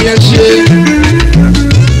tiwa ni ẹ ṣe.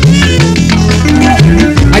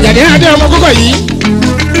 Àjàdí Adé ọmọ kókó yìí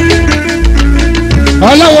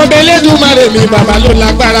ọlọ́wọ́n bẹ lẹ́dùnmarè mi bàbá ló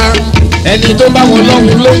lágbára ẹni tó bá wọn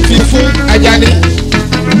lọ́hùn ló ń fi fún Àjàní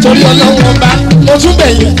torí ọlọ́hùn ọba mo tún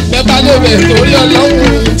bẹ̀yìn bẹ́ẹ̀ bá lébẹ̀ torí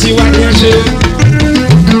ọlọ́hùn tiwa ni ẹ ṣe.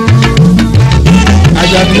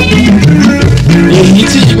 Àjàní èyí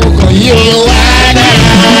tí mo kàn yí o wá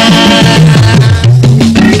dára.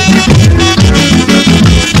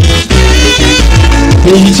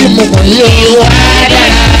 Èyí tí mo kàn yí o wá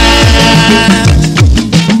dára.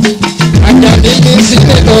 Àjàní ní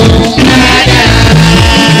sínétọ̀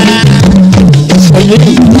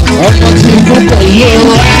ọmọ tí kókò yí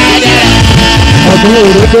o ọdún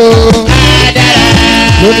òrodo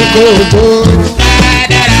lóní kó o tó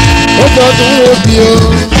ó tọdún òbí o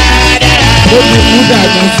ó ti kú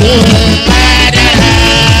dàgbà fún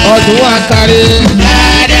ọdún àtàrí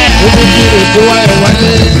ó ti fi ètò ayọ̀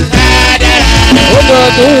wálé ó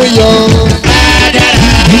tọdún yọ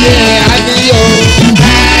ilé adíyọ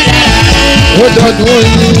ó tọdún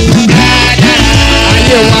oyin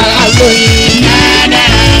ayé wa alóyin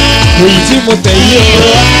èyí tí mo tẹ̀ yí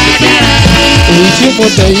o èyí tí mo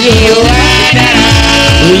tẹ̀ yí o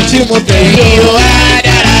èyí tí mo tẹ̀ yí o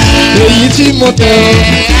èyí tí mo tẹ̀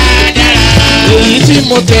èyí tí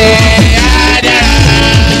mo tẹ̀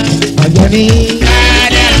Àjàní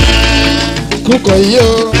kúkọ̀ yí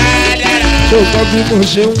o tó kọ́ bí mo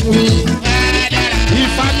ṣe ń wí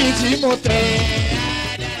ifá mi tí mo tẹ̀.